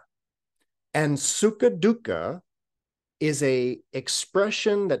dukkha. And sukha dukkha is an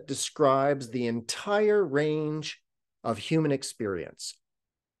expression that describes the entire range of human experience,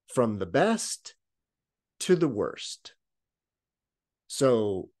 from the best to the worst.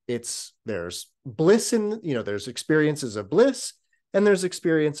 So there's bliss in, there's experiences of bliss and there's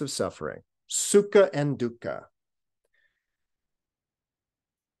experience of suffering, sukha and dukkha.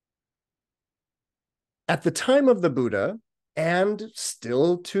 At the time of the Buddha, and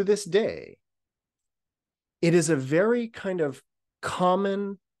still to this day, it is a very kind of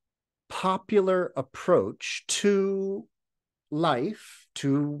common, popular approach to life,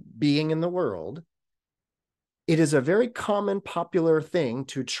 to being in the world. It is a very common, popular thing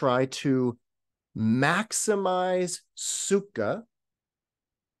to try to maximize sukha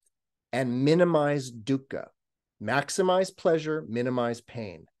and minimize dukkha. Maximize pleasure, minimize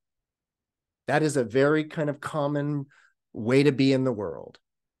pain. That is a very kind of common way to be in the world,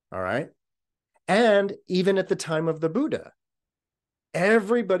 all right? And even at the time of the Buddha,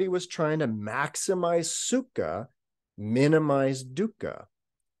 everybody was trying to maximize sukha, minimize dukkha.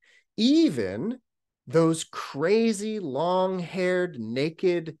 Even those crazy, long-haired,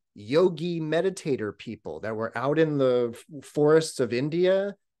 naked yogi meditator people that were out in the forests of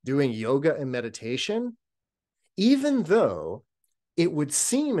India doing yoga and meditation, even though it would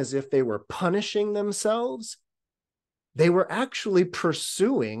seem as if they were punishing themselves, they were actually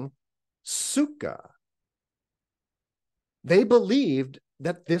pursuing sukha. They believed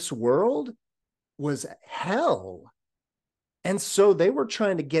that this world was hell. And so they were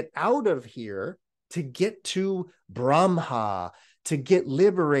trying to get out of here to get to Brahma, to get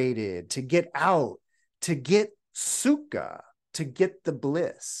liberated, to get out, to get sukha, to get the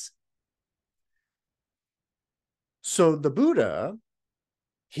bliss. So the Buddha,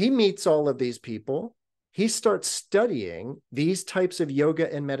 he meets all of these people. He starts studying these types of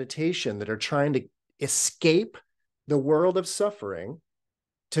yoga and meditation that are trying to escape the world of suffering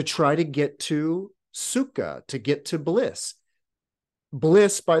to try to get to sukha, to get to bliss.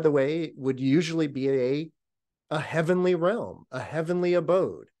 Bliss, by the way, would usually be a heavenly realm, a heavenly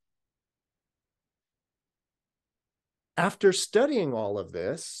abode. After studying all of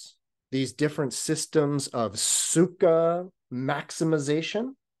this, these different systems of sukha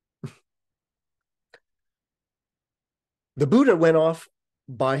maximization, the Buddha went off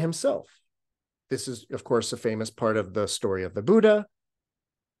by himself. This is, of course, a famous part of the story of the Buddha.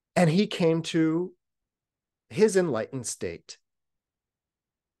 And he came to his enlightened state.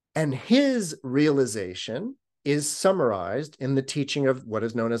 And his realization is summarized in the teaching of what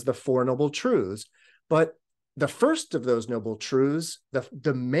is known as the Four Noble Truths. But the first of those noble truths,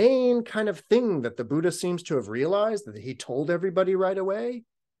 the main kind of thing that the Buddha seems to have realized, that he told everybody right away,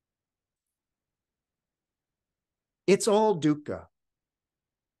 it's all dukkha.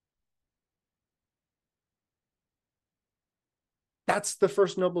 That's the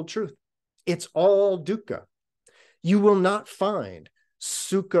first noble truth. It's all dukkha. You will not find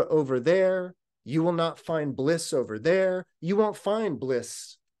sukha over there You will not find bliss over there. You won't find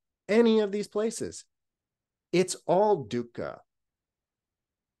bliss any of these places. It's all dukkha.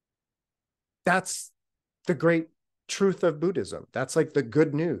 That's the great truth of Buddhism. That's like the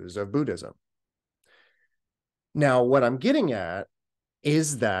good news of Buddhism. Now, what I'm getting at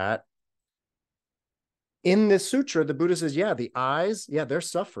is that in this sutra, the Buddha says, yeah, the eyes, yeah, they're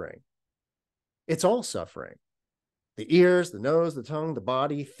suffering. It's all suffering. The ears, the nose, the tongue, the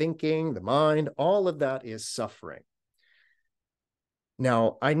body, thinking, the mind, all of that is suffering.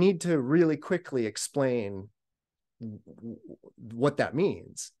 Now, I need to really quickly explain what that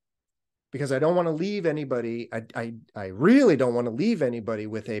means, because I don't want to leave anybody, I really don't want to leave anybody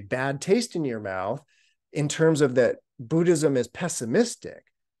with a bad taste in your mouth in terms of that Buddhism is pessimistic.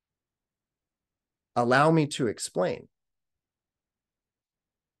 Allow me to explain.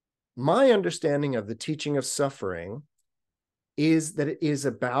 My understanding of the teaching of suffering is that it is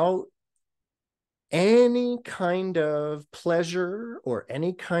about any kind of pleasure or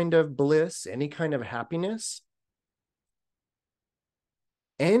any kind of bliss, any kind of happiness,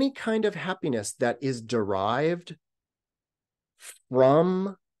 any kind of happiness that is derived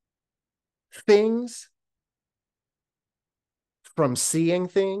from things, from seeing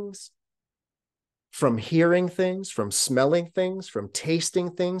things, from hearing things, from smelling things, from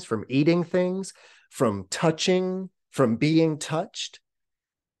tasting things, from eating things, from touching, from being touched,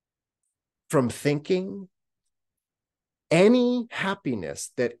 from thinking. Any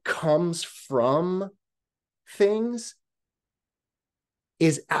happiness that comes from things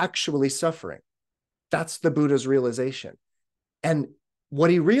is actually suffering. That's the Buddha's realization. And what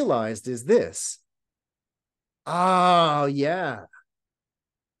he realized is this. Oh, yeah.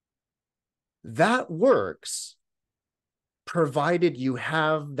 That works provided you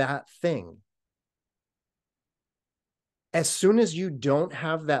have that thing. As soon as you don't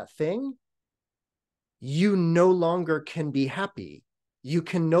have that thing, you no longer can be happy. You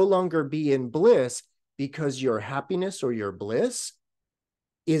can no longer be in bliss because your happiness or your bliss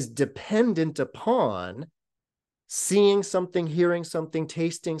is dependent upon seeing something, hearing something,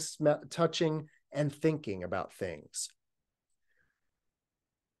 tasting, touching, and thinking about things.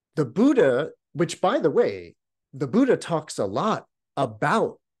 The Buddha, which by the way, the Buddha talks a lot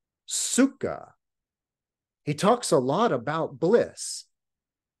about sukha. He talks a lot about bliss.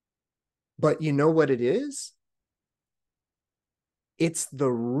 But you know what it is? It's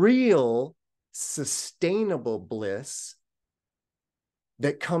the real sustainable bliss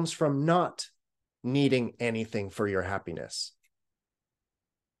that comes from not needing anything for your happiness.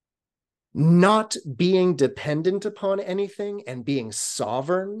 Not being dependent upon anything and being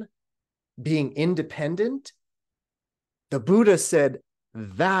sovereign, being independent. The Buddha said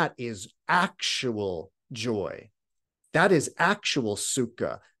that is actual joy. That is actual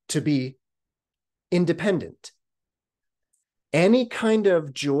sukha, to be independent. Any kind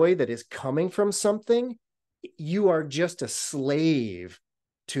of joy that is coming from something, you are just a slave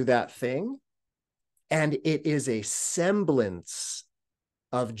to that thing, and it is a semblance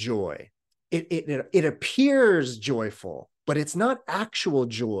of joy. It appears joyful, but it's not actual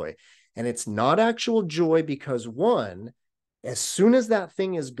joy. And it's not actual joy because, one, as soon as that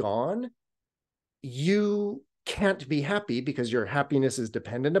thing is gone, you can't be happy because your happiness is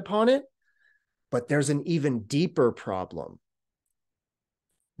dependent upon it. But there's an even deeper problem.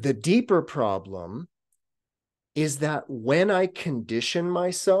 The deeper problem is that when I condition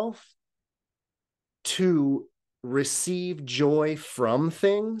myself to receive joy from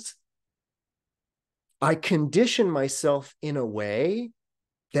things, I condition myself in a way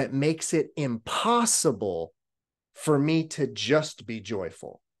that makes it impossible for me to just be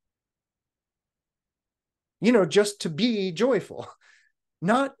joyful. You know, just to be joyful,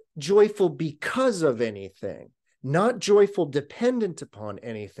 not joyful because of anything, not joyful dependent upon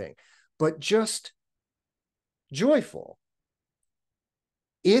anything, but just joyful.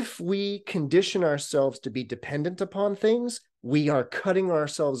 If we condition ourselves to be dependent upon things, we are cutting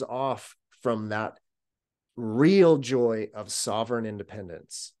ourselves off from that real joy of sovereign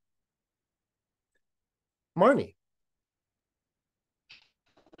independence. Marnie.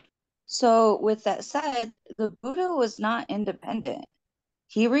 So with that said, the Buddha was not independent.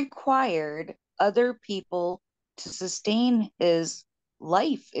 He required other people to sustain his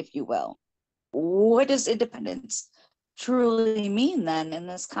life, if you will. What does independence truly mean then in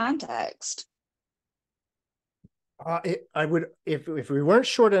this context? I would, if we weren't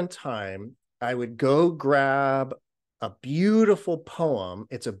short on time, I would go grab a beautiful poem.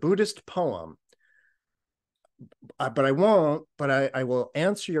 It's a Buddhist poem, but I won't. But I will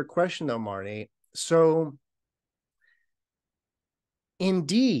answer your question though, Marnie. So,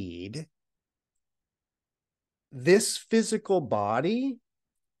 indeed, this physical body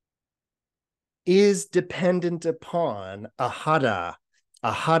is dependent upon ahara.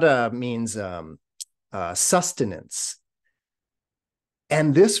 Ahara means sustenance.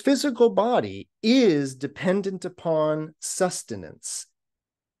 And this physical body is dependent upon sustenance.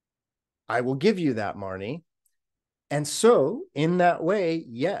 I will give you that, Marnie. And so, in that way,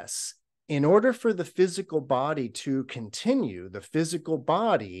 yes, in order for the physical body to continue, the physical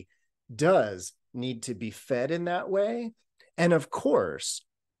body does need to be fed in that way. And of course,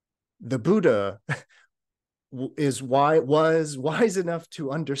 the Buddha was wise enough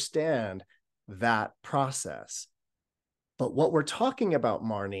to understand that process. But what we're talking about,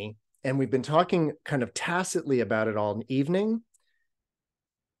 Marnie, and we've been talking kind of tacitly about it all evening,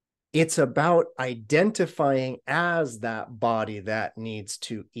 it's about identifying as that body that needs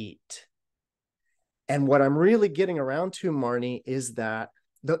to eat. And what I'm really getting around to, Marnie, is that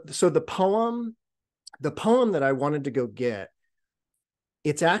the poem that I wanted to go get,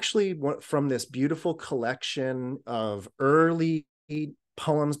 it's actually from this beautiful collection of early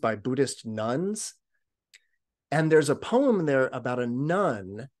poems by Buddhist nuns. And there's a poem there about a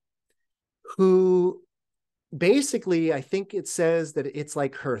nun who basically, I think it says that it's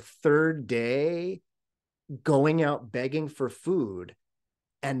like her third day going out begging for food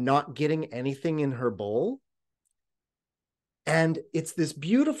and not getting anything in her bowl. And it's this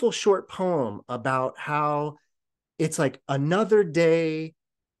beautiful short poem about how it's like another day,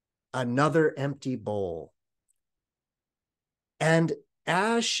 another empty bowl. And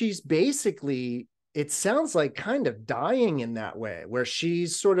as she's basically, it sounds like kind of dying in that way, where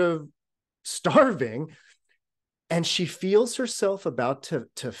she's sort of starving and she feels herself about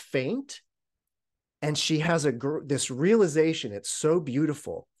to faint. And she has this realization. It's so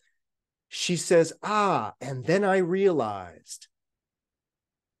beautiful. She says, and then I realized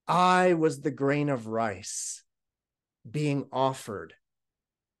I was the grain of rice being offered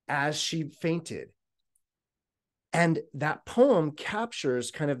as she fainted. And that poem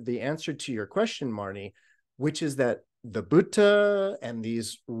captures kind of the answer to your question, Marnie, which is that the Buddha and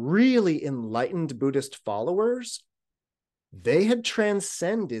these really enlightened Buddhist followers, they had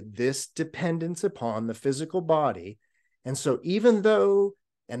transcended this dependence upon the physical body. And so even though,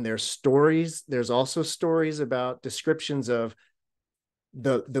 and there's stories, there's also stories about descriptions of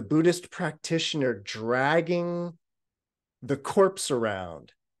the Buddhist practitioner dragging the corpse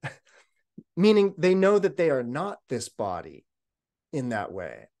around, meaning they know that they are not this body in that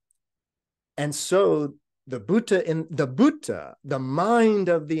way. And so the Buddha, the mind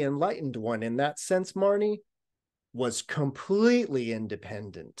of the enlightened one in that sense, Marnie, was completely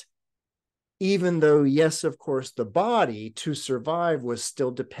independent, even though, yes, of course, the body to survive was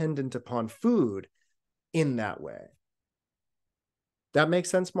still dependent upon food in that way. That makes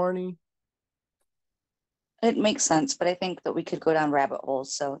sense, Marnie? It makes sense, but I think that we could go down rabbit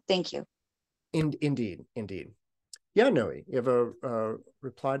holes. So thank you. Indeed. Yeah, Noe, you have a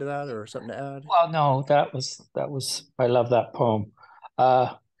reply to that or something to add? Well, no, that was I love that poem.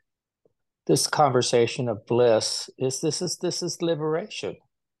 This conversation of bliss this is liberation.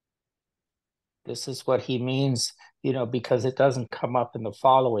 This is what he means, because it doesn't come up in the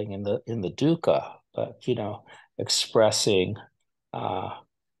following in the dukkha, but expressing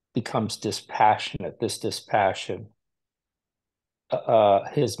becomes dispassionate. This dispassion,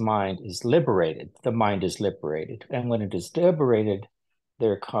 his mind is liberated. The mind is liberated, and when it is liberated,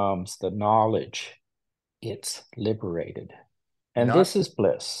 there comes the knowledge. It's liberated, and this is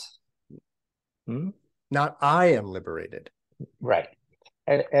bliss. Not I am liberated. Right.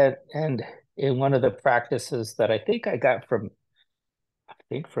 And in one of the practices that I think I got from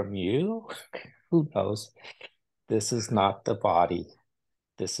you, who knows, this is not the body,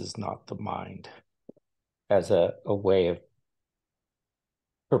 this is not the mind, as a way of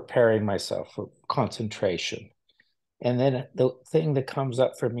preparing myself for concentration. And then the thing that comes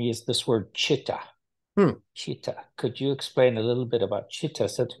up for me is this word chitta. Chitta. Could you explain a little bit about chitta,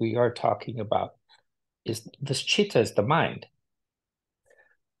 since we are talking about this chitta is the mind?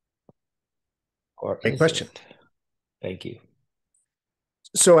 Or great question. Thank you.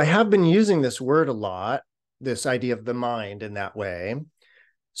 So I have been using this word a lot, this idea of the mind in that way.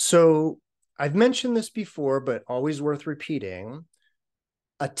 So I've mentioned this before, but always worth repeating.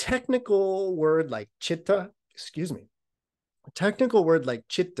 A technical word like chitta,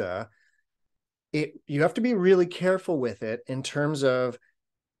 you have to be really careful with it in terms of,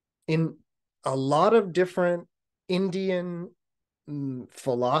 in a lot of different Indian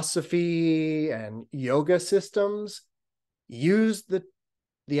philosophy and yoga systems use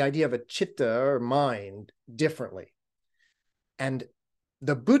the idea of a chitta or mind differently. And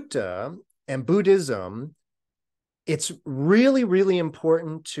the Buddha and Buddhism it's really, really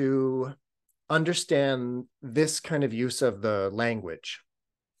important to understand this kind of use of the language.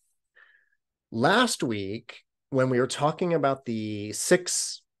 Last week, when we were talking about the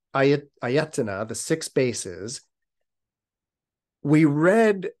six ayatana, the six bases, we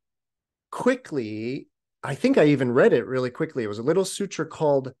read quickly, I think I even read it really quickly. It was a little sutra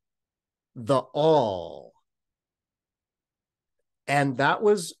called The All. And that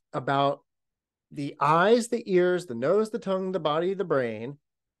was about the eyes, the ears, the nose, the tongue, the body, the brain,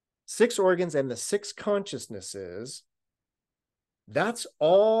 6 organs, and the 6 consciousnesses. That's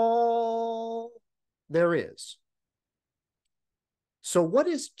all there is. So what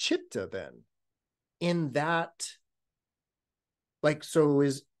is chitta then in that? Like, so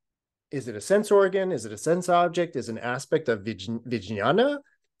is it a sense organ? Is it a sense object? Is it an aspect of vijnana?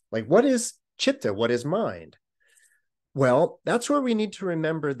 Like, what is chitta? What is mind? Well, that's where we need to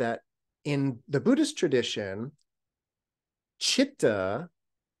remember that in the Buddhist tradition, chitta,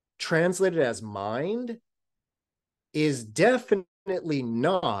 translated as mind, is definitely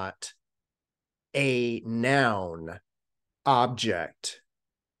not a noun object.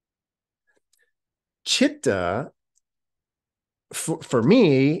 Chitta, for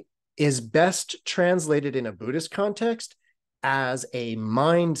me, is best translated in a Buddhist context as a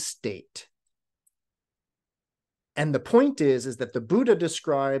mind state. And the point is that the Buddha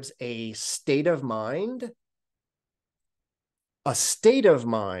describes a state of mind. A state of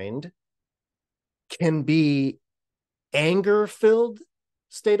mind can be anger-filled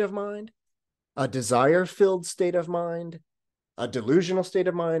state of mind, a desire-filled state of mind, a delusional state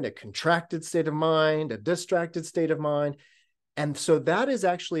of mind, a contracted state of mind, a distracted state of mind. And so that is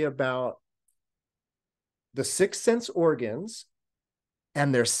actually about the 6 sense organs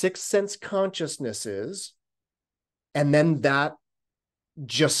and their 6 sense consciousnesses, and then that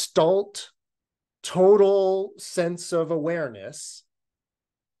gestalt total sense of awareness.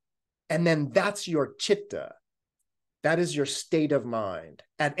 And then that's your chitta. That is your state of mind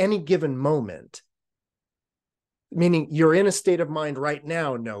at any given moment. Meaning you're in a state of mind right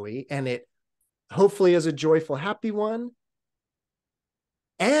now, Noe, and it hopefully is a joyful, happy one.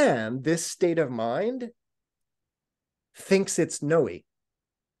 And this state of mind thinks it's Noe.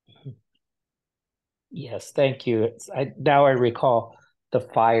 Yes, thank you. Now I recall the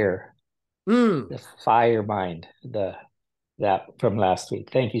fire, the fire mind, that from last week.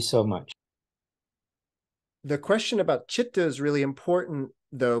 Thank you so much. The question about chitta is really important,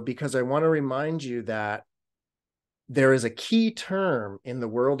 though, because I want to remind you that there is a key term in the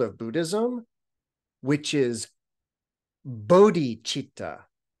world of Buddhism, which is bodhicitta,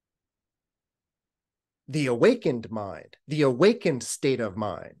 the awakened mind, the awakened state of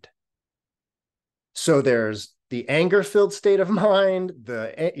mind. So there's the anger-filled state of mind,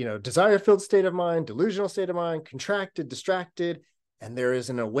 the desire-filled state of mind, delusional state of mind, contracted, distracted, and there is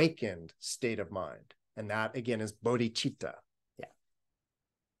an awakened state of mind. And that, again, is bodhicitta. Yeah.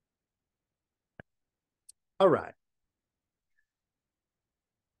 All right.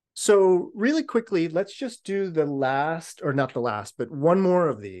 So really quickly, let's just do the last, or not the last, but one more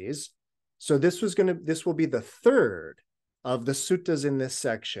of these. So this will be the third of the suttas in this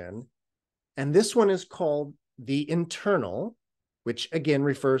section. And this one is called the internal, which again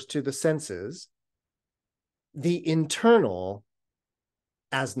refers to the senses. The internal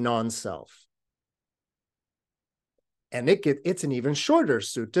as non-self. And it's an even shorter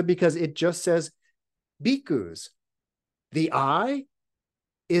sutta because it just says, bhikkhus, the I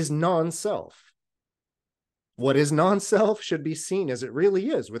is non-self. What is non-self should be seen as it really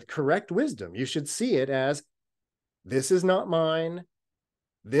is with correct wisdom. You should see it as, this is not mine,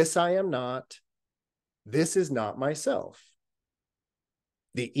 this I am not, this is not myself.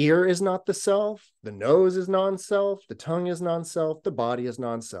 The ear is not the self, the nose is non-self, the tongue is non-self, the body is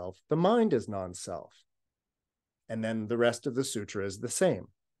non-self, the mind is non-self. And then the rest of the sutra is the same.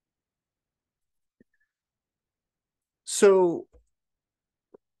 So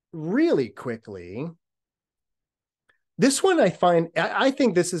really quickly, this one I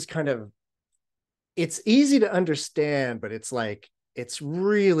think this is kind of, it's easy to understand, but it's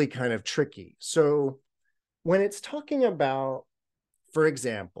really kind of tricky. So when it's talking about, for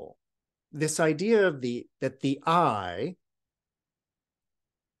example, this idea of that the I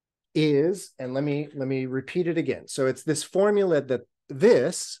is, and let me repeat it again. So it's this formula that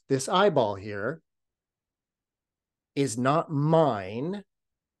this eyeball here is not mine.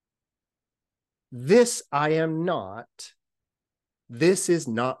 This I am not. This is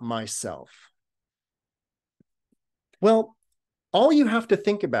not myself. Well, all you have to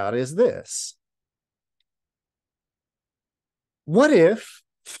think about is this. What if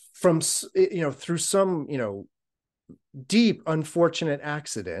through some, deep, unfortunate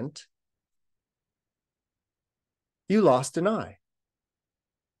accident, you lost an eye.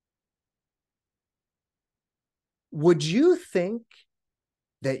 Would you think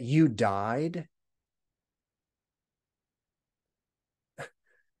that you died?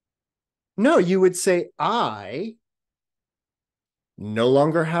 No, you would say, I no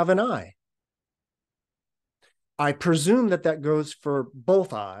longer have an eye. I presume that that goes for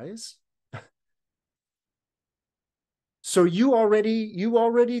both eyes. So you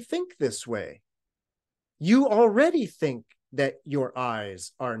already think this way. You already think that your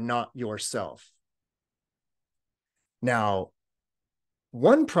eyes are not yourself. Now,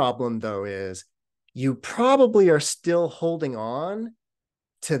 one problem, though, is you probably are still holding on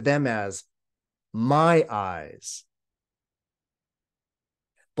to them as my eyes.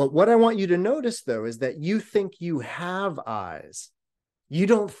 But what I want you to notice, though, is that you think you have eyes. You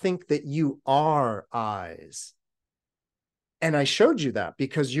don't think that you are eyes. And I showed you that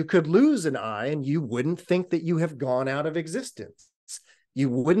because you could lose an eye and you wouldn't think that you have gone out of existence. You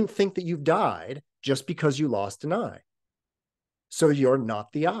wouldn't think that you've died just because you lost an eye. So you're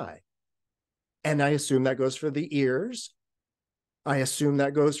not the eye. And I assume that goes for the ears. I assume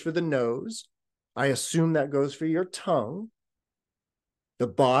that goes for the nose. I assume that goes for your tongue. The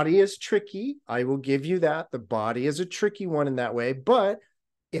body is tricky. I will give you that. The body is a tricky one in that way. But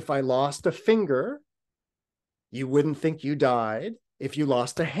if I lost a finger, you wouldn't think you died. If you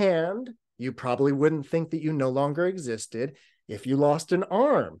lost a hand, you probably wouldn't think that you no longer existed. If you lost an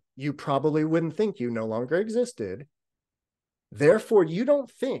arm, you probably wouldn't think you no longer existed. Therefore, you don't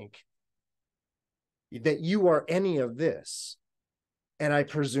think that you are any of this. And I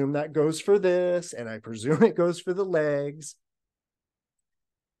presume that goes for this, and I presume it goes for the legs.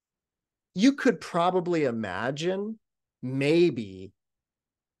 You could probably imagine maybe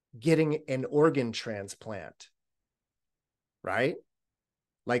getting an organ transplant, right?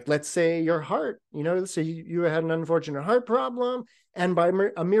 Like, let's say your heart, let's say you had an unfortunate heart problem, and by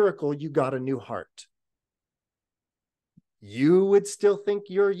a miracle, you got a new heart. You would still think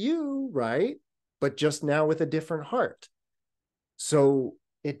you're you, right? But just now with a different heart. So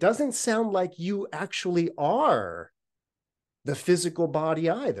it doesn't sound like you actually are the physical body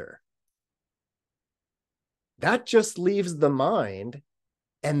either. That just leaves the mind.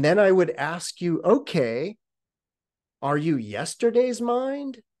 And then I would ask you, okay, are you yesterday's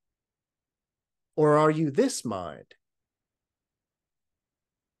mind? Or are you this mind?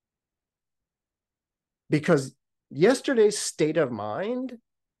 Because yesterday's state of mind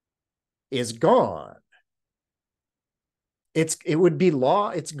is gone. It would be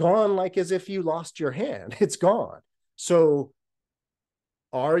it's gone, like as if you lost your hand. It's gone. So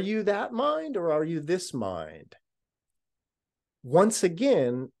are you that mind or are you this mind? Once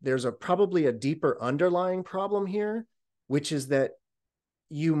again, there's probably a deeper underlying problem here, which is that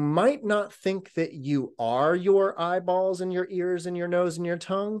you might not think that you are your eyeballs and your ears and your nose and your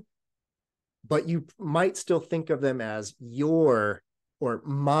tongue, but you might still think of them as your or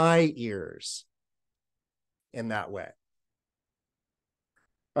my ears in that way.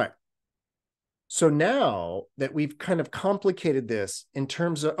 All right. So now that we've kind of complicated this in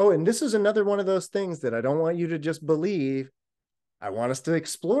terms of, and this is another one of those things that I don't want you to just believe. I want us to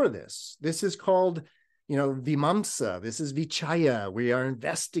explore this. This is called, Vimamsa. This is Vichaya. We are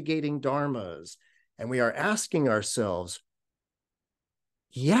investigating dharmas and we are asking ourselves,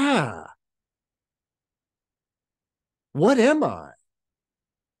 what am I?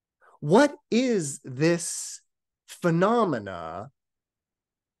 What is this phenomena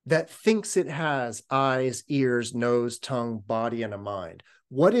that thinks it has eyes, ears, nose, tongue, body, and a mind?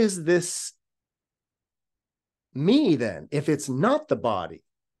 What is this me then, if it's not the body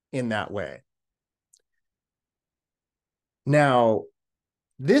in that way? Now,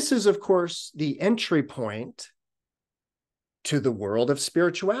 this is, of course, the entry point to the world of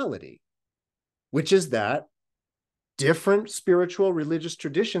spirituality, which is that different spiritual religious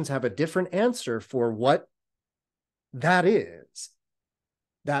traditions have a different answer for what that is,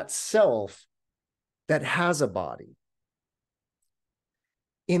 that self that has a body.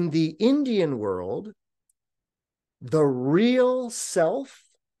 In the Indian world, the real self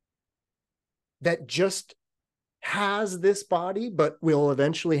that just has this body, but will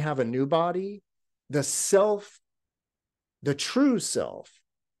eventually have a new body, the self, the true self,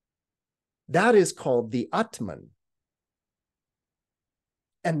 that is called the Atman.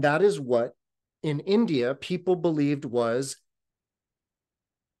 And that is what in India people believed was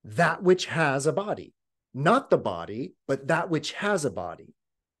that which has a body, not the body, but that which has a body.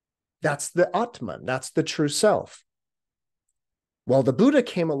 That's the Atman, that's the true self. Well, the Buddha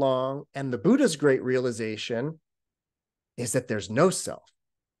came along, and the Buddha's great realization is that there's no self,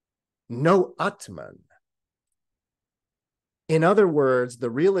 no Atman. In other words, the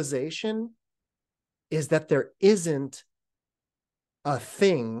realization is that there isn't a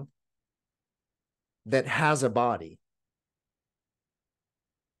thing that has a body.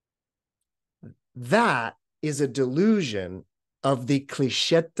 That is a delusion of the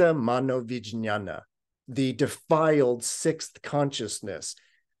klisheta manovijnana, the defiled sixth consciousness,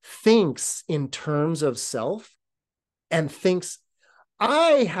 thinks in terms of self and thinks,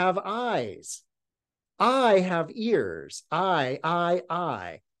 I have eyes, I have ears,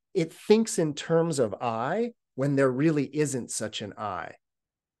 I. It thinks in terms of I when there really isn't such an I.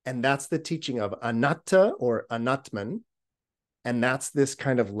 And that's the teaching of anatta or anatman. And that's this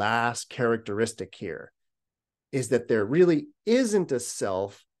kind of last characteristic here, is that there really isn't a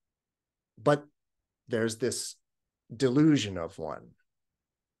self, but there's this delusion of one.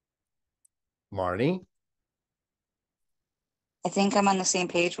 Marnie? I think I'm on the same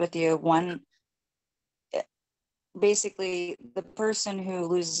page with you. One, basically, the person who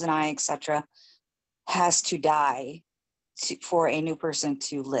loses an eye, etc., has to die for a new person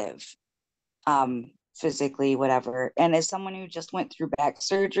to live, physically, whatever. And as someone who just went through back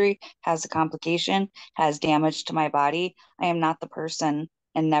surgery, has a complication, has damage to my body, I am not the person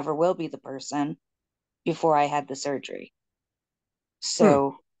and never will be the person before I had the surgery.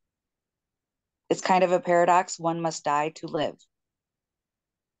 So it's kind of a paradox. One must die to live.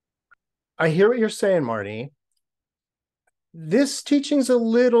 I hear what you're saying, Marnie. This teaching's a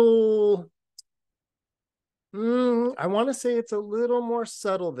little, I want to say it's a little more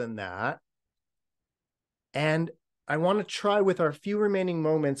subtle than that. And I want to try, with our few remaining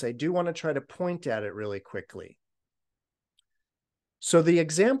moments, I do want to try to point at it really quickly. So the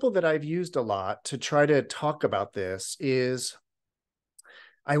example that I've used a lot to try to talk about this is,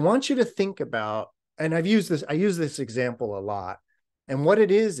 I want you to think about, and I use this example a lot. And what it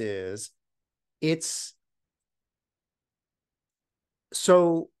is it's,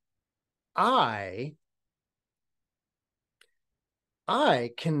 so I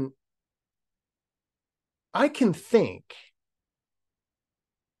can think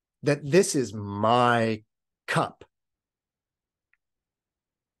that this is my cup.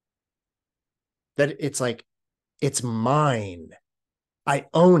 That it's like, it's mine. I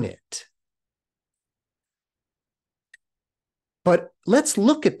own it. But let's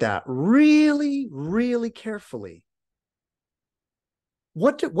look at that really, really carefully.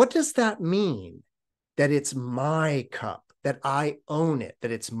 What does that mean? That it's my cup, that I own it,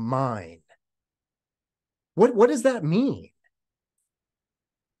 that it's mine. What does that mean?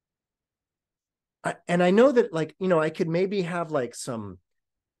 And I know that, like, I could maybe have like some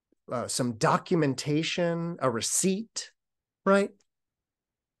documentation, a receipt, right?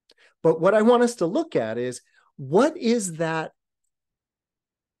 But what I want us to look at is, what is that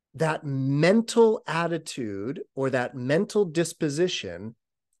mental attitude or that mental disposition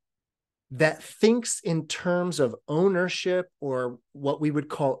that thinks in terms of ownership, or what we would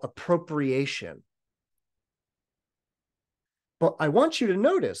call appropriation. But I want you to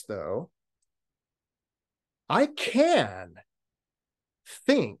notice, though, I can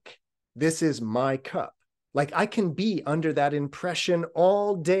think this is my cup. Like, I can be under that impression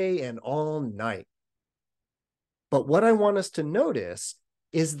all day and all night. But what I want us to notice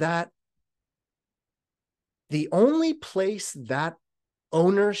is that the only place that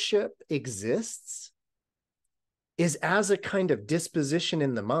ownership exists is as a kind of disposition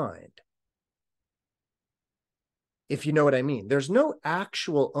in the mind. If you know what I mean. There's no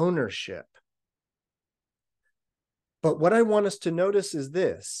actual ownership. But what I want us to notice is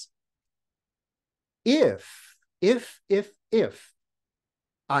this. If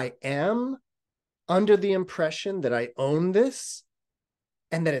I am under the impression that I own this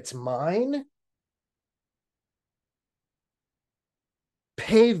and that it's mine,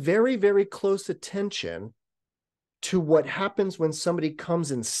 pay very, very close attention to what happens when somebody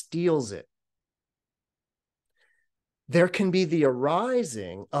comes and steals it. There can be the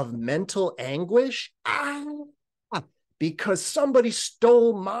arising of mental anguish because somebody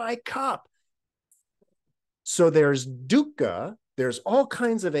stole my cup. So there's dukkha, there's all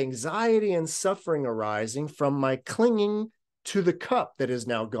kinds of anxiety and suffering arising from my clinging to the cup that is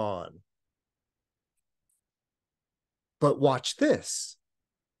now gone. But watch this.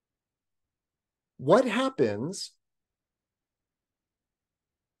 What happens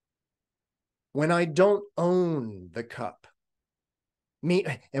when I don't own the cup?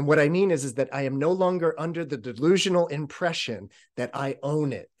 And what I mean is that I am no longer under the delusional impression that I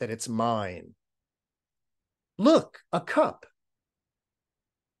own it, that it's mine. Look, a cup.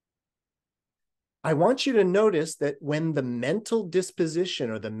 I want you to notice that when the mental disposition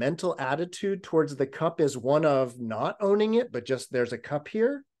or the mental attitude towards the cup is one of not owning it, but just there's a cup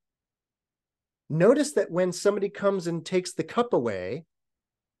here, notice that when somebody comes and takes the cup away,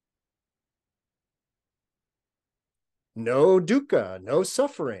 no dukkha, no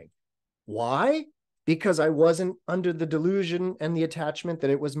suffering. Why? Because I wasn't under the delusion and the attachment that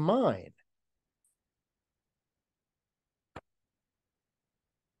it was mine.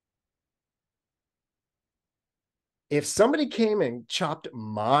 If somebody came and chopped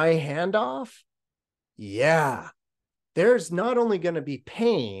my hand off, yeah, there's not only going to be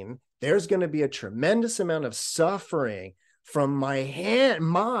pain, there's going to be a tremendous amount of suffering from my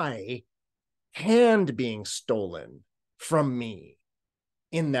hand being stolen from me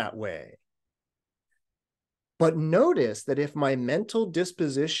in that way. But notice that if my mental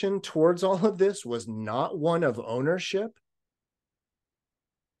disposition towards all of this was not one of ownership,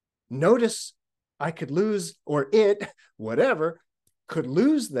 notice I could lose, or it, whatever, could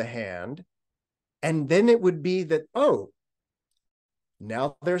lose the hand. And then it would be that, oh,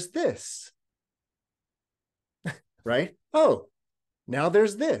 now there's this, right? Oh, now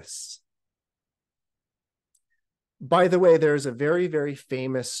there's this. By the way, there's a very, very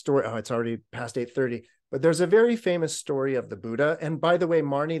famous story. Oh, it's already past 8:30, but there's a very famous story of the Buddha. And by the way,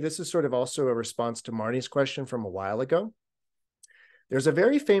 Marnie, this is sort of also a response to Marnie's question from a while ago. There's a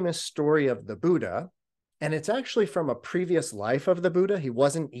very famous story of the Buddha, and it's actually from a previous life of the Buddha. He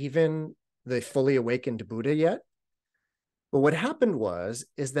wasn't even the fully awakened Buddha yet. But what happened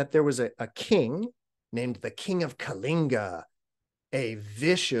is that there was a king named the King of Kalinga, a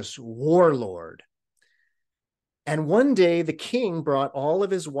vicious warlord. And one day the king brought all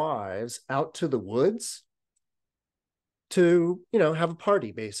of his wives out to the woods to, have a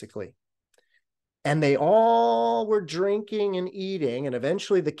party, basically. And they all were drinking and eating, and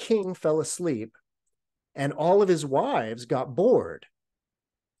eventually the king fell asleep, and all of his wives got bored.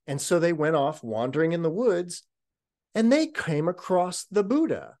 And so they went off wandering in the woods, and they came across the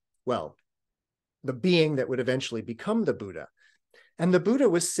Buddha. Well, the being that would eventually become the Buddha. And the Buddha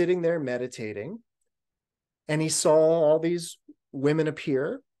was sitting there meditating, and he saw all these women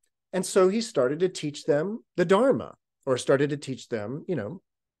appear. And so he started to teach them the Dharma, or started to teach them,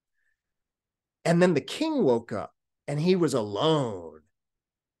 And then the king woke up, and he was alone.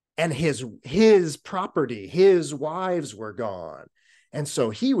 And his property, his wives were gone. And so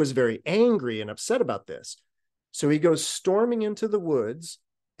he was very angry and upset about this. So he goes storming into the woods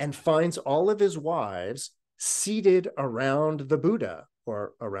and finds all of his wives seated around the Buddha,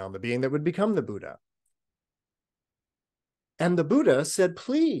 or around the being that would become the Buddha. And the Buddha said,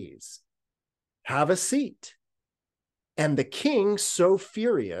 "Please have a seat." And the king, so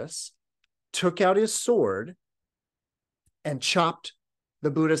furious, took out his sword and chopped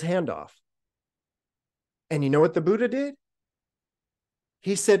the Buddha's hand off. And you know what the Buddha did?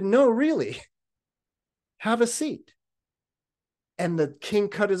 He said, "No, really, have a seat." And the king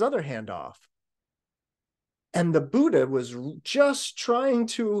cut his other hand off. And the Buddha was just trying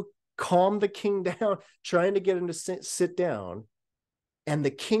to calm the king down, trying to get him to sit down. And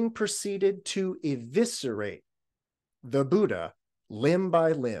the king proceeded to eviscerate the Buddha limb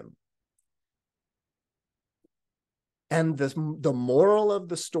by limb. And the moral of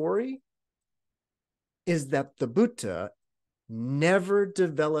the story is that the Buddha never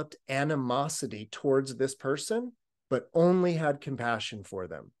developed animosity towards this person, but only had compassion for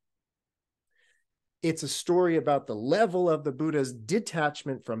them. It's a story about the level of the Buddha's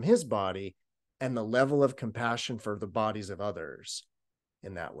detachment from his body and the level of compassion for the bodies of others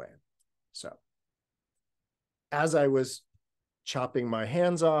in that way. So, as I was chopping my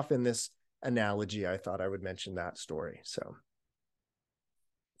hands off in this analogy, I thought I would mention that story. So,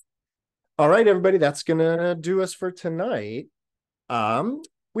 all right, everybody, that's gonna do us for tonight.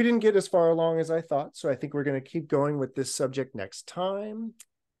 We didn't get as far along as I thought, so I think we're going to keep going with this subject next time.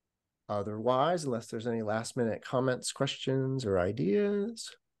 Otherwise, unless there's any last minute comments, questions, or ideas.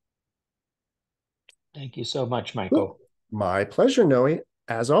 Thank you so much, Michael. My pleasure, Noe.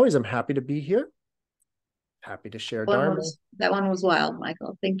 As always, I'm happy to be here. Happy to share Dharma. That one was wild,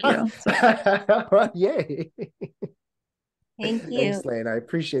 Michael. Thank you. Yay. Thank you. Thanks, Lane. I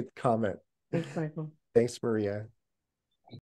appreciate the comment. Thanks, Michael. Thanks, Maria.